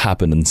cool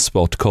happening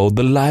spot called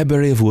the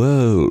Library of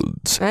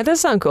Worlds. That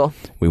does sound cool.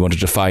 We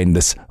wanted to find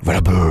this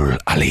Rabbul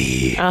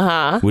Ali.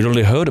 We'd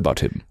only heard about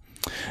him.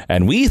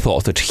 And we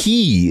thought that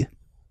he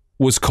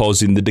was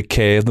causing the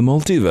decay of the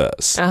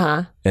multiverse.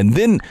 And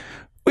then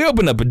we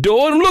open up a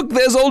door and look,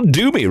 there's old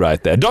Doomy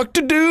right there.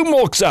 Dr. Doom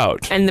walks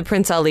out. And the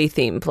Prince Ali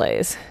theme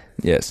plays.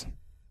 Yes.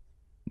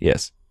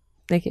 Yes.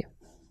 Thank you.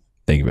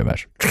 Thank you very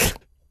much.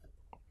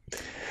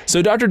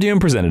 So Dr.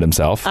 Doom presented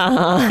himself,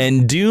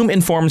 and Doom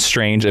informed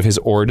Strange of his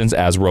origins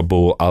as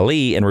Rabbul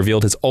Ali and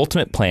revealed his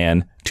ultimate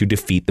plan to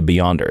defeat the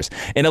Beyonders.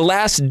 In a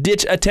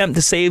last-ditch attempt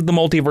to save the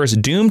multiverse,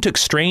 Doom took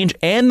Strange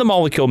and the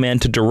Molecule Man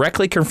to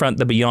directly confront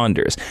the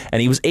Beyonders,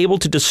 and he was able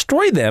to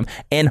destroy them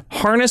and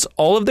harness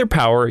all of their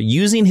power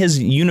using his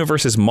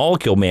universe's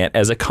Molecule Man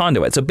as a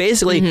conduit. So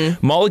basically,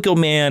 Molecule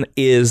Man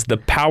is the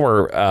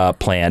power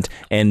plant,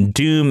 and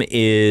Doom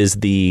is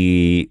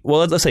the,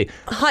 well, let's say...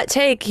 Hot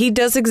take, he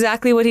does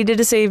exactly what he did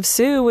to save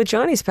Sue with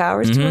Johnny's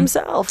powers to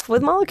himself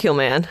with Molecule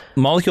Man.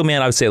 Molecule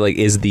Man, I would say, like,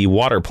 is the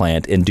water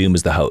plant, and Doom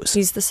is the hose.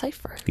 He's the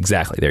Cypher.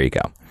 Exactly. There you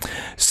go.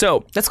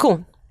 So that's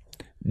cool.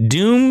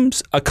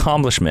 Doom's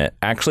accomplishment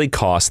actually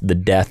cost the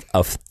death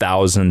of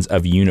thousands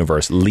of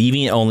universe,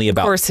 leaving only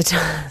about, of course it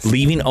does.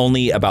 Leaving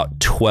only about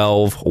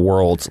 12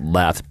 worlds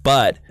left.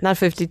 But not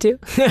 52.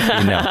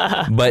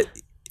 But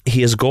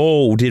his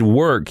goal did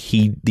work.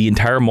 The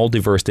entire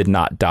multiverse did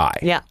not die.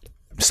 Yeah.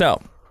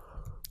 So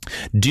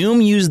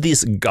Doom used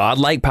this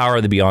godlike power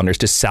of the Beyonders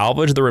to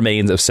salvage the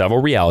remains of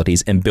several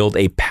realities and build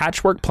a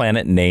patchwork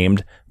planet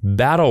named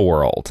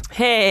Battleworld.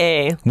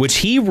 Hey. Which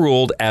he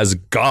ruled as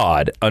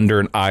God under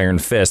an iron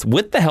fist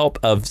with the help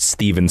of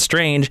Stephen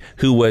Strange,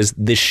 who was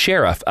the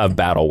sheriff of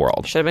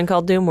Battleworld. Should have been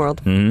called Doom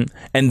World.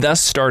 And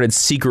thus started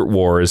Secret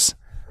Wars.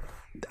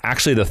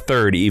 Actually, the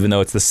third, even though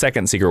it's the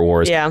second Secret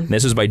Wars. Yeah. And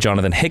this was by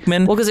Jonathan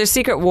Hickman. Well, because there's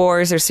Secret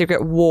Wars, there's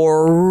Secret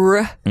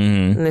War,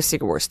 and there's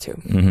Secret Wars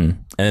 2.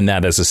 And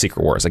that is the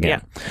Secret Wars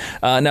again.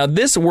 Yeah. Now,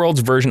 this world's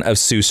version of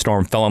Sue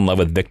Storm fell in love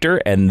with Victor,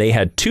 and they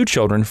had 2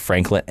 children,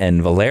 Franklin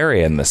and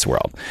Valeria, in this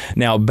world.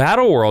 Now,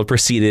 Battleworld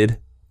proceeded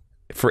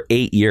for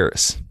 8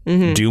 years.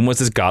 Doom was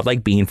this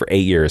godlike being for 8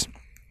 years.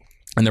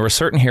 And there were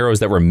certain heroes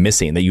that were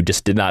missing that you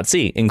just did not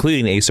see,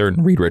 including a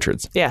certain Reed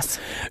Richards. Yes.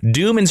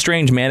 Doom and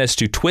Strange managed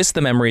to twist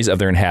the memories of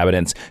their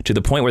inhabitants to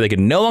the point where they could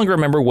no longer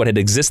remember what had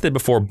existed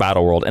before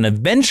Battleworld. And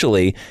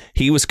eventually,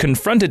 he was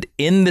confronted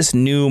in this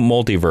new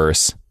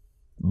multiverse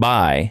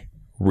by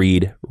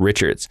Reed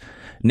Richards.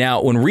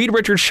 Now, when Reed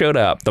Richards showed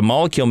up, the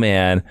Molecule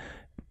Man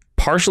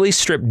partially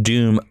stripped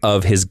Doom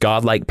of his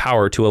godlike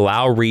power to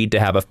allow Reed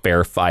to have a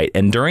fair fight.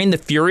 And during the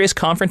furious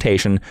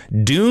confrontation,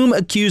 Doom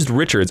accused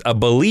Richards of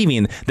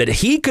believing that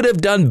he could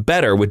have done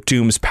better with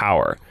Doom's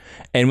power.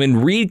 And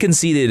when Reed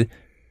conceded,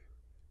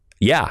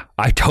 yeah,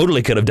 I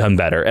totally could have done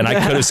better and I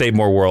could have saved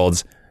more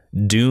worlds,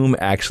 Doom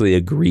actually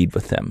agreed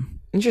with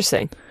him.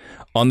 Interesting.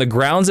 On the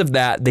grounds of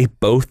that, they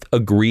both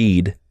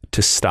agreed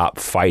to stop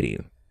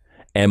fighting.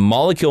 And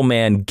Molecule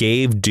Man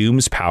gave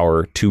Doom's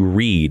power to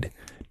Reed,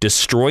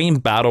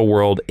 destroying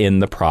Battleworld in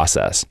the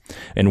process.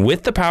 And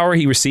with the power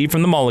he received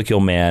from the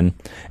Molecule Man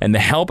and the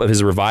help of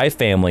his revived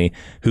family,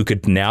 who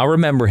could now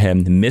remember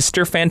him,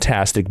 Mr.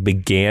 Fantastic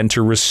began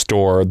to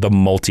restore the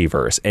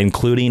multiverse,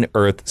 including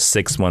Earth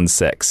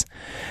 616.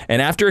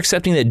 And after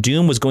accepting that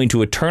Doom was going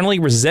to eternally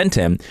resent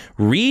him,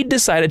 Reed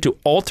decided to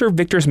alter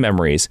Victor's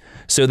memories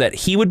so that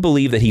he would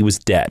believe that he was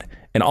dead,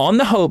 and on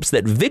the hopes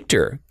that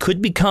Victor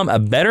could become a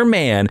better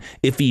man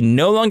if he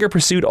no longer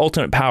pursued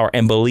ultimate power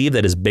and believed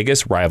that his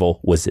biggest rival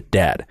was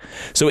dead.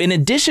 So in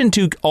addition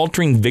to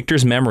altering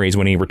Victor's memories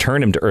when he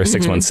returned him to Earth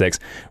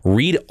 616,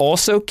 Reed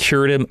also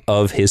cured him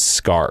of his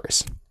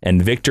scars. And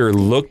Victor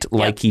looked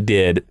like he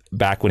did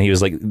back when he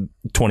was like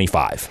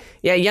 25.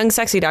 Yeah, young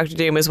sexy Dr.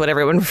 Doom is what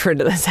everyone referred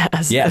to this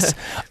as. Yes.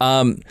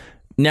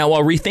 Now,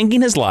 while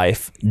rethinking his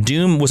life,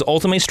 Doom was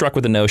ultimately struck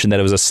with the notion that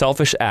it was a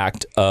selfish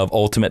act of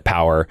ultimate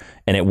power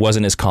and it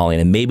wasn't his calling,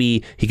 and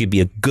maybe he could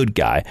be a good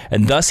guy.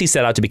 And thus he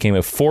set out to become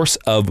a force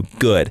of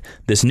good.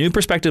 This new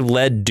perspective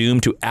led Doom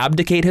to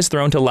abdicate his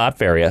throne to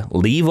Latveria,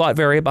 leave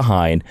Latveria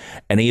behind,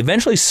 and he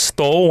eventually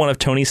stole one of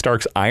Tony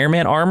Stark's Iron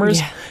Man armors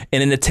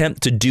in an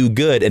attempt to do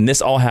good. And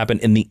this all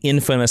happened in the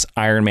infamous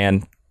Iron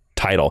Man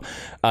title.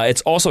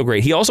 It's also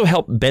great. He also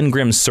helped Ben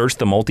Grimm search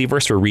the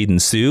multiverse for Reed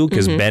and Sue,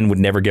 because Ben would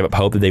never give up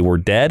hope that they were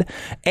dead.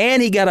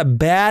 And he got a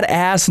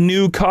badass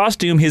new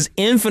costume. His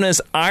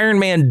infamous Iron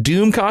Man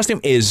Doom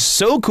costume is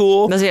so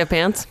cool. Does he have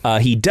pants?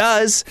 He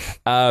does.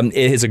 It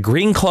is a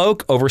green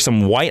cloak over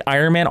some white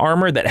Iron Man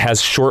armor that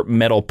has short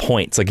metal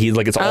points.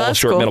 It's all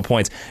short metal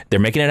points. They're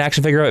making an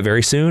action figure of it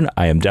very soon.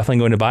 I am definitely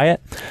going to buy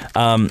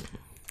it.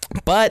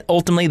 But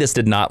ultimately, this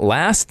did not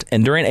last,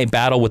 and during a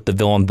battle with the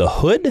villain The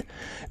Hood,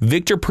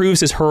 Victor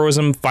proves his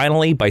heroism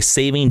finally by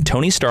saving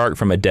Tony Stark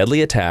from a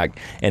deadly attack,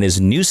 and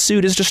his new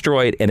suit is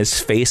destroyed, and his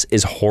face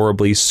is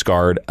horribly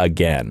scarred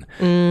again.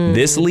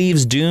 This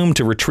leaves Doom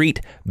to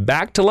retreat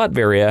back to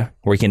Latveria,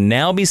 where he can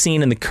now be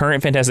seen in the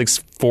current Fantastic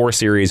Four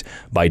series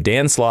by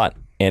Dan Slott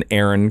and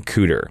Aaron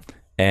Cooter.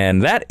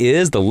 And that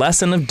is the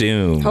lesson of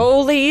Doom.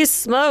 Holy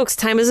smokes,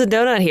 time is a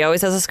donut. He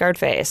always has a scarred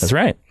face. That's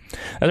right.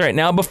 That's right.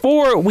 Now,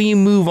 before we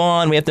move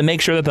on, we have to make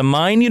sure that the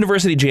Mind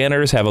University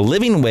janitors have a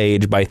living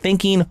wage by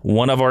thanking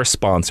one of our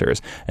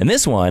sponsors. And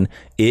this one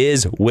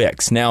is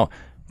Wix. Now,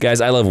 guys,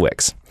 I love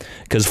Wix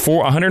because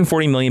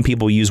 140 million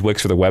people use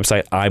Wix for their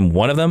website. I'm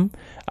one of them.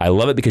 I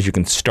love it because you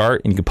can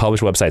start and you can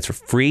publish websites for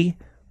free.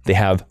 They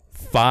have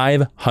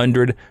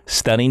 500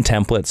 stunning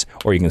templates,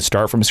 or you can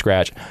start from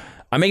scratch.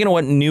 I'm making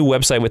a new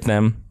website with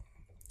them.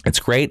 It's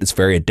great. It's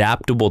very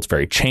adaptable. It's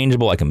very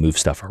changeable. I can move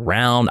stuff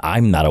around.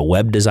 I'm not a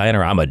web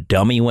designer. I'm a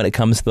dummy when it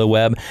comes to the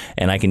web.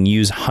 And I can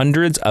use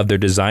hundreds of their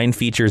design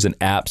features and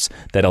apps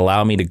that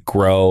allow me to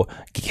grow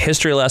Geek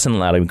History Lesson,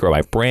 allow me to grow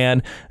my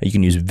brand. You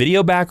can use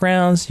video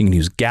backgrounds. You can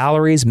use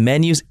galleries,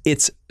 menus.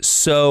 It's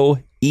so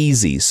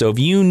easy. So if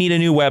you need a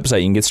new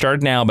website, you can get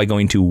started now by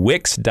going to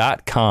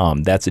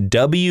Wix.com. That's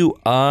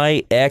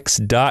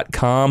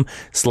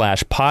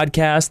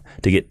Wix.com/podcast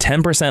to get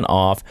 10%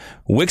 off.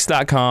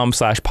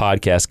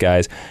 Wix.com/podcast,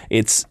 guys.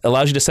 It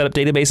allows you to set up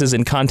databases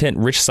and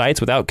content-rich sites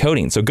without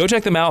coding. So go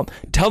check them out.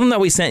 Tell them that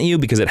we sent you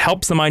because it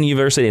helps the Mind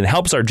University and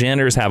helps our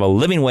janitors have a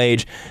living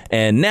wage.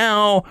 And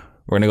now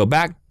we're going to go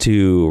back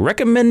to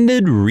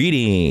recommended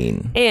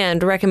reading.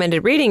 And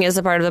recommended reading is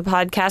a part of the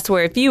podcast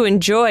where if you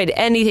enjoyed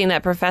anything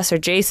that Professor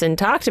Jason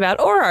talked about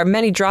or our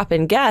many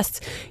drop-in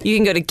guests, you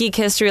can go to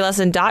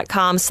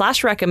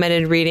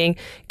geekhistorylesson.com/recommended reading.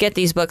 Get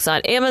these books on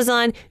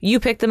Amazon.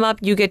 You pick them up.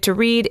 You get to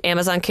read.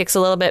 Amazon kicks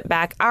a little bit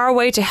back our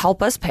way to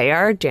help us pay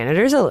our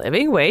janitors a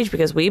living wage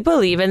because we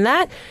believe in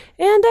that.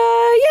 And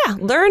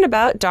learn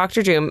about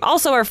Dr. Doom.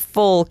 Also, our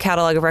full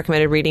catalog of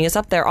recommended reading is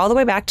up there all the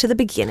way back to the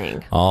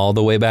beginning. All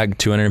the way back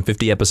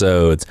 250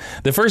 episodes.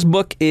 The first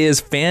book is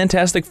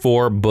Fantastic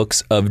Four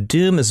Books of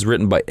Doom. This is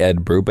written by Ed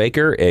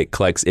Brubaker. It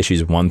collects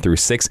issues 1 through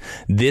 6.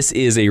 This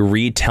is a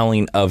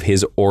retelling of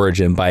his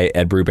origin by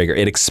Ed Brubaker.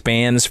 It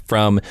expands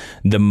from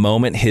the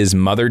moment his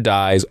mother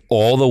dies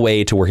all the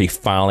way to where he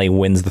finally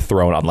wins the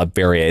throne on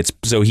Latveria.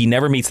 So he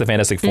never meets the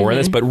Fantastic Four in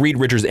this, but Reed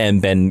Richards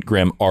and Ben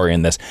Grimm are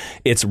in this.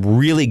 It's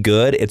really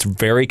good. It's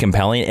very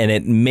compelling, and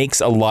it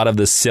makes a lot of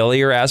the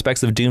sillier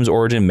aspects of Doom's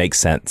origin make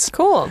sense.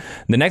 Cool.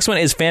 The next one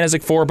is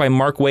Fantastic Four by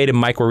Mark Waid and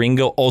Mike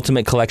Wieringo,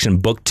 Ultimate Collection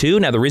Book 2.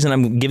 Now, the reason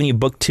I'm giving you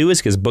Book 2 is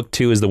because Book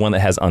 2 is the one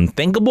that has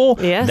Unthinkable.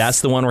 Yes.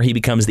 That's the one where he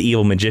becomes the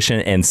evil magician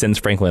and sends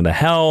Franklin to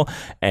hell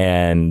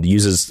and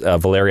uses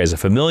Valeria as a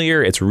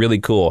familiar. It's really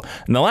cool.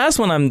 And the last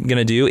one I'm going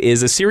to do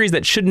is a series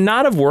that should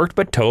not have worked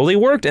but totally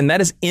worked, and that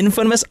is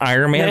Infamous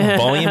Iron Man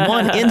Volume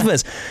 1.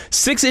 Infamous.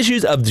 6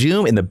 issues of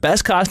Doom in the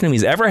best costume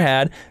he's ever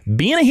had,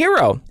 being a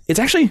hero. It's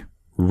actually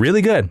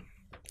really good.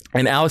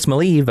 And Alex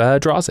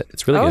Maleev draws it.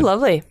 It's really good. Oh,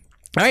 lovely.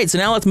 All right, so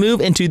now let's move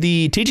into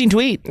the teaching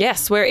tweet.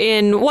 Yes, we're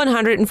in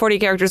 140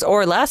 characters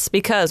or less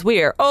because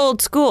we are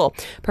old school.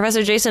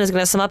 Professor Jason is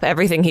going to sum up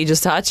everything he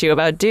just taught you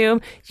about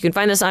Doom. You can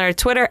find this on our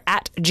Twitter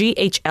at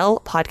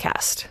GHL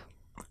Podcast.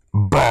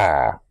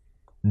 Bah!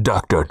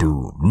 Dr.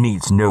 Doom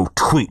needs no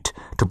tweet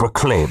to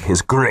proclaim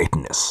his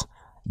greatness.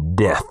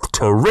 Death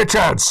to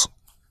Richards!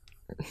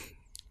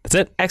 That's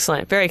it.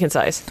 Excellent. Very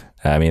concise.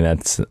 I mean,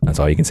 that's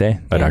all you can say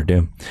about Dr.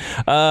 Doom.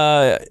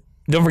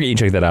 Don't forget you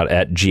check that out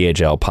at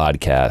GHL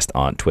Podcast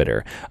on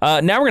Twitter.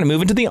 Now we're going to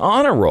move into the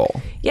honor roll.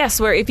 Yes,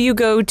 where if you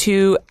go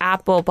to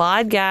Apple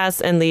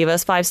Podcasts and leave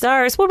us 5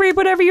 stars, we'll read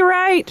whatever you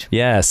write.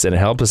 Yes, and it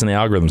helps us in the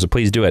algorithm, so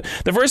please do it.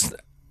 The first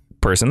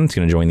person that's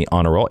going to join the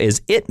honor roll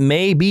is It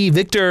May Be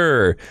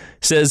Victor.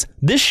 Says,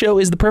 this show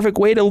is the perfect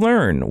way to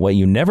learn what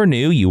you never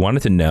knew you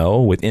wanted to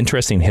know, with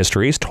interesting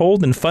histories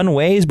told in fun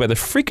ways by the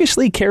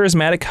freakishly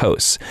charismatic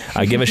hosts.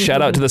 I give a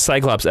shout out to the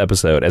Cyclops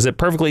episode, as it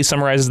perfectly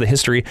summarizes the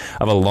history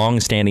of a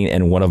long-standing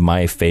and one of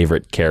my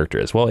favorite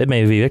characters. Well, It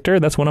May Be Victor,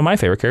 that's one of my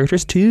favorite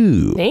characters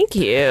too. Thank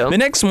you. The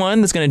next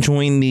one that's going to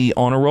join the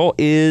honor roll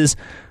is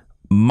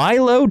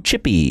Milo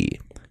Chippy,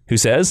 who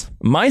says,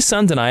 my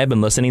sons and I have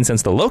been listening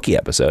since the Loki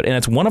episode, and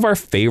it's one of our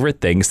favorite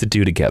things to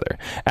do together.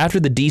 After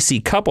the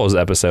DC Couples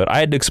episode, I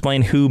had to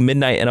explain who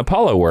Midnight and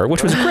Apollo were,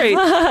 which was great,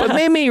 but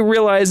made me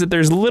realize that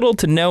there's little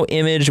to no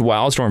Image,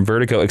 Wildstorm,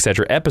 Vertigo,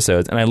 etc.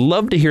 episodes, and I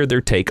love to hear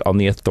their take on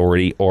the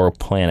Authority or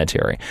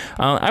Planetary.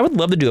 I would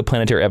love to do a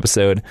Planetary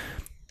episode,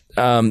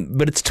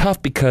 but it's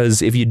tough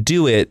because if you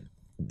do it,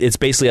 it's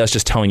basically us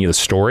just telling you the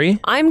story.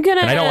 And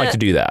I don't like to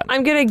do that.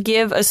 I'm going to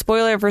give a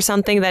spoiler for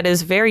something that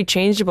is very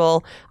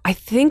changeable. I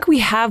think we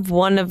have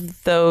one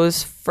of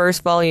those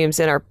first volumes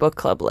in our book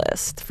club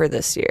list for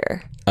this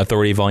year.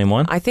 Authority Volume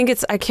 1? I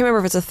can't remember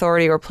if it's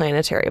Authority or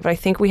Planetary, but I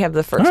think we have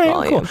the first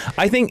volume. Cool.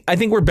 I think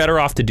we're better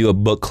off to do a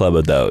book club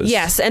of those.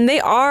 Yes, and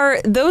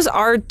those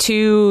are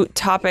 2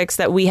 topics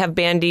that we have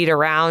bandied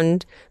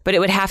around, but it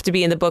would have to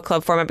be in the book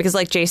club format because,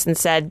 like Jason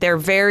said, they're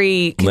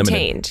very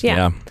contained. Limited.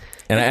 Yeah.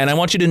 And I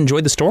want you to enjoy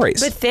the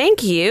stories. But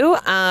thank you.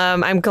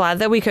 I'm glad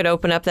that we could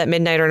open up that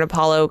Midnight or an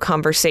Apollo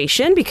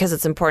conversation because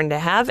it's important to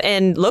have.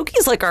 And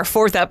Loki's like our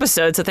 4th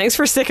episode, so thanks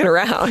for sticking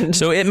around.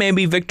 So It May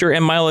Be Victor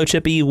and Milo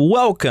Chippy,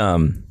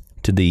 welcome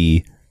to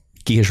the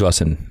Geekish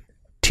Lesson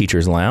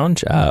Teacher's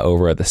Lounge.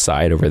 Over at the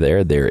side over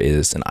there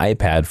is an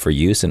iPad for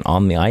use. And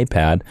on the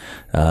iPad,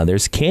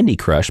 there's Candy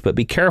Crush. But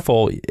be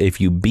careful, if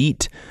you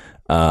beat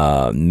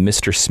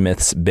Mr.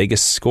 Smith's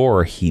biggest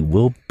score, he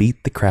will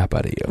beat the crap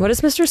out of you. What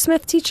does Mr.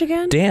 Smith teach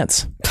again?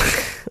 Dance.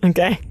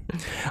 Okay.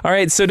 All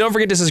right, so don't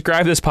forget to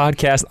subscribe to this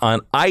podcast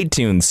on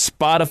iTunes,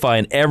 Spotify,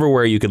 and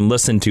everywhere you can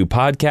listen to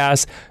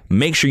podcasts.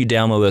 Make sure you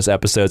download those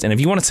episodes. And if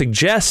you want to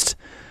suggest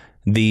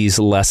these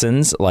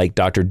lessons like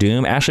Dr.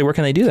 Doom, Ashley, where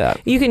can they do that?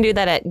 You can do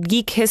that at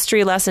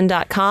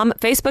geekhistorylesson.com,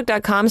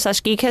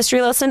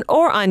 facebook.com/geekhistorylesson,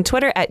 or on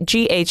Twitter at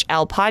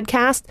GHL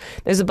Podcast.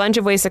 There's a bunch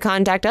of ways to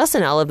contact us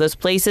in all of those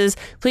places.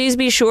 Please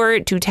be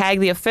sure to tag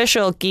the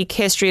official Geek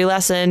History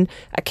Lesson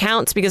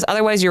accounts because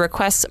otherwise your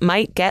requests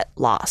might get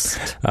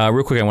lost.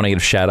 Real quick, I want to give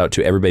a shout out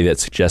to everybody that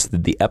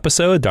suggested the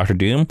episode. Dr.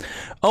 Doom,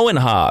 Owen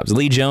Hobbs,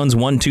 Lee Jones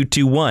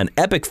 1221,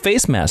 Epic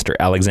Face Master,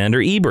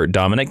 Alexander Ebert,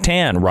 Dominic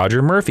Tan,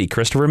 Roger Murphy,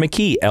 Christopher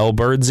McKee, L.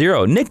 Bird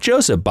Zero, Nick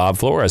Joseph, Bob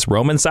Flores,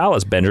 Roman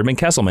Salas, Benjamin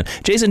Kesselman,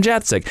 Jason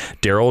Jatsick,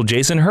 Daryl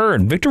Jason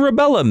Hearn, Victor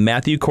Rabella,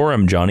 Matthew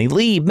Coram, Johnny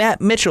Lee, Matt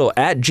Mitchell,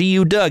 at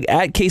GU Doug,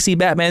 at KC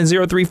Batman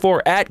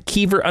 034, at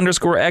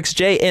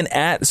Kiever_XJ, and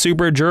at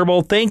Super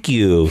Gerbil. Thank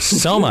you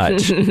so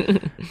much.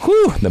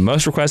 Whew, the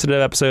most requested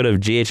episode of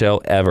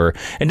GHL ever.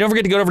 And don't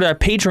forget to go over to our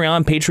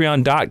Patreon,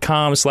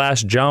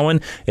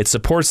 patreon.com/Jawiin. It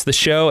supports the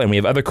show, and we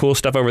have other cool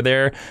stuff over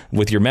there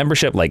with your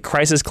membership like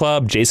Crisis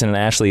Club, Jason and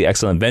Ashley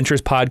Excellent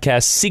Ventures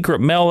podcast,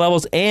 Secret Mail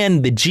Levels,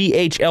 and the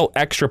GHL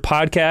Extra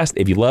podcast.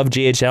 If you love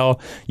GHL,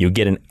 you'll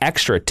get an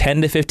extra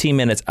 10 to 15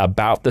 minutes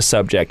about the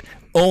subject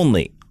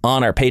only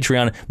on our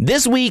Patreon.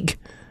 This week,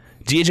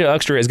 GHL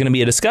Extra is going to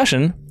be a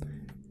discussion.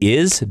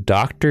 Is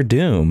Dr.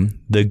 Doom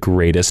the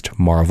greatest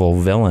Marvel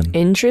villain?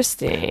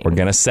 Interesting. We're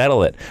going to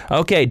settle it.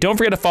 Okay, don't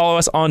forget to follow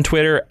us on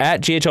Twitter at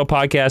GHL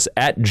Podcast,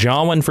 at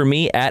Jawiin for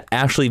me, at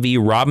Ashley V.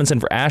 Robinson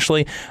for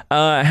Ashley.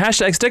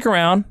 Hashtag stick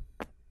around.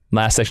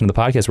 Last section of the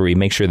podcast where we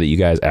make sure that you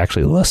guys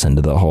actually listen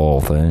to the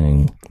whole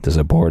thing to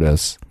support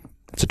us.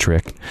 It's a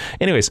trick.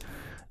 Anyways,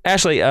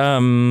 Ashley,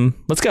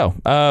 let's go.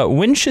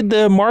 When should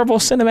the Marvel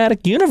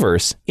Cinematic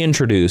Universe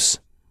introduce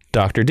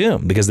Dr.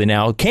 Doom? Because they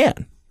now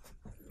can.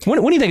 When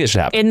do you think it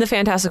should happen? In the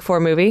Fantastic Four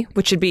movie,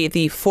 which should be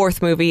the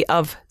fourth movie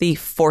of the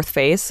fourth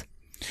phase.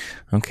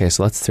 Okay,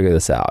 so let's figure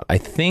this out. I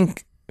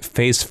think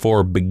Phase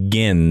 4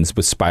 begins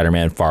with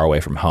Spider-Man Far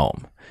Away From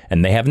Home,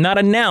 and they have not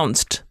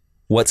announced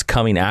what's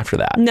coming after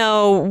that.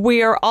 No,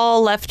 we are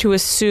all left to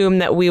assume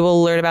that we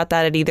will learn about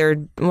that at either,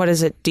 what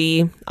is it,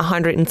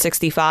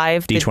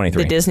 D165? D23.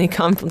 The Disney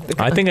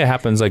I think it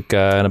happens like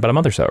in about a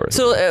month or so.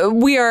 So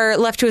we are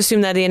left to assume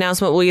that the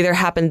announcement will either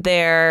happen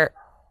there,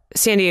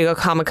 San Diego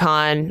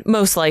Comic-Con,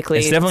 most likely.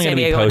 It's definitely going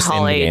to be post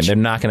Endgame. They're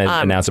not going to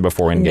announce it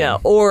before Endgame.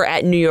 No, or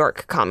at New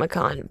York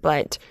Comic-Con.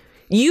 But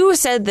you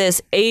said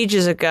this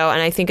ages ago,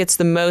 and I think it's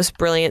the most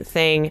brilliant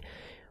thing.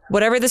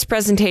 Whatever this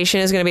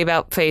presentation is going to be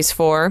about Phase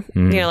 4,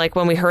 you know, like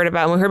when we heard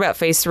about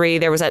Phase 3,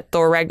 there was that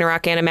Thor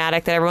Ragnarok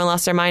animatic that everyone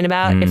lost their mind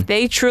about. If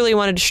they truly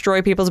want to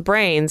destroy people's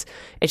brains,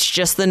 it's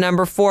just the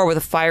number 4 with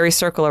a fiery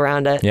circle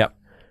around it. Yep.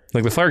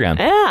 Like the flare gun.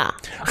 Yeah.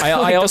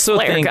 I also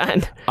think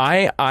gun.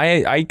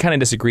 I kind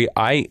of disagree.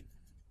 I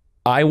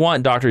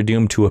want Dr.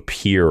 Doom to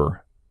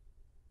appear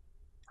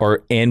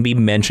and be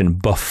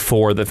mentioned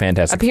before the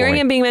Fantastic Four. Appearing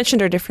and being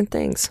mentioned are different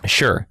things.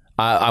 Sure.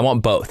 I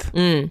want both.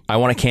 I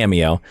want a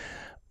cameo.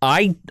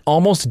 I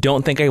almost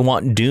don't think I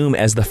want Doom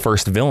as the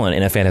first villain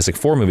in a Fantastic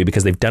Four movie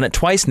because they've done it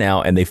twice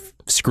now and they've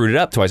screwed it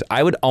up twice.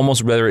 I would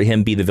almost rather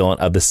him be the villain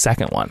of the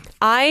second one.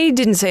 I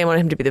didn't say I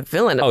wanted him to be the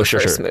villain of the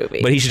first movie.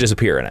 But he should just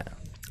appear in it.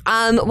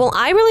 Well,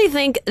 I really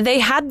think they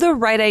had the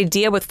right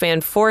idea with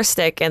Fan Four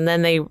Stick and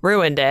then they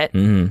ruined it.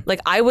 Like,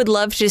 I would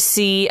love to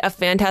see a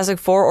Fantastic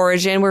Four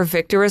origin where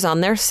Victor is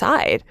on their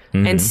side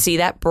and see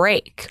that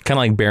break. Kind of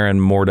like Baron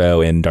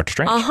Mordo in Doctor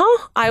Strange.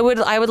 I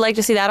would like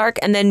to see that arc.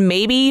 And then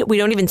maybe we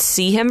don't even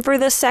see him for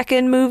the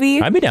second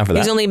movie. I'd be down for that.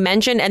 He's only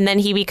mentioned and then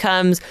he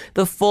becomes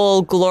the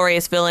full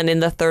glorious villain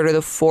in the third or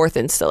the fourth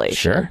installation.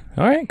 Sure.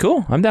 All right,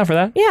 cool. I'm down for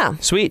that. Yeah.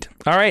 Sweet.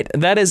 All right,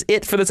 that is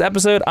it for this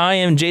episode. I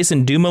am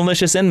Jason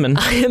Doomalicious Inman.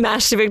 I am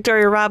Ashley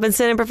Victoria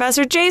Robinson, and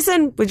Professor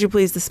Jason, would you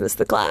please dismiss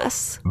the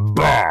class?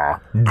 Bah!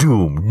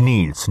 Doom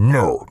needs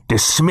no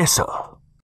dismissal.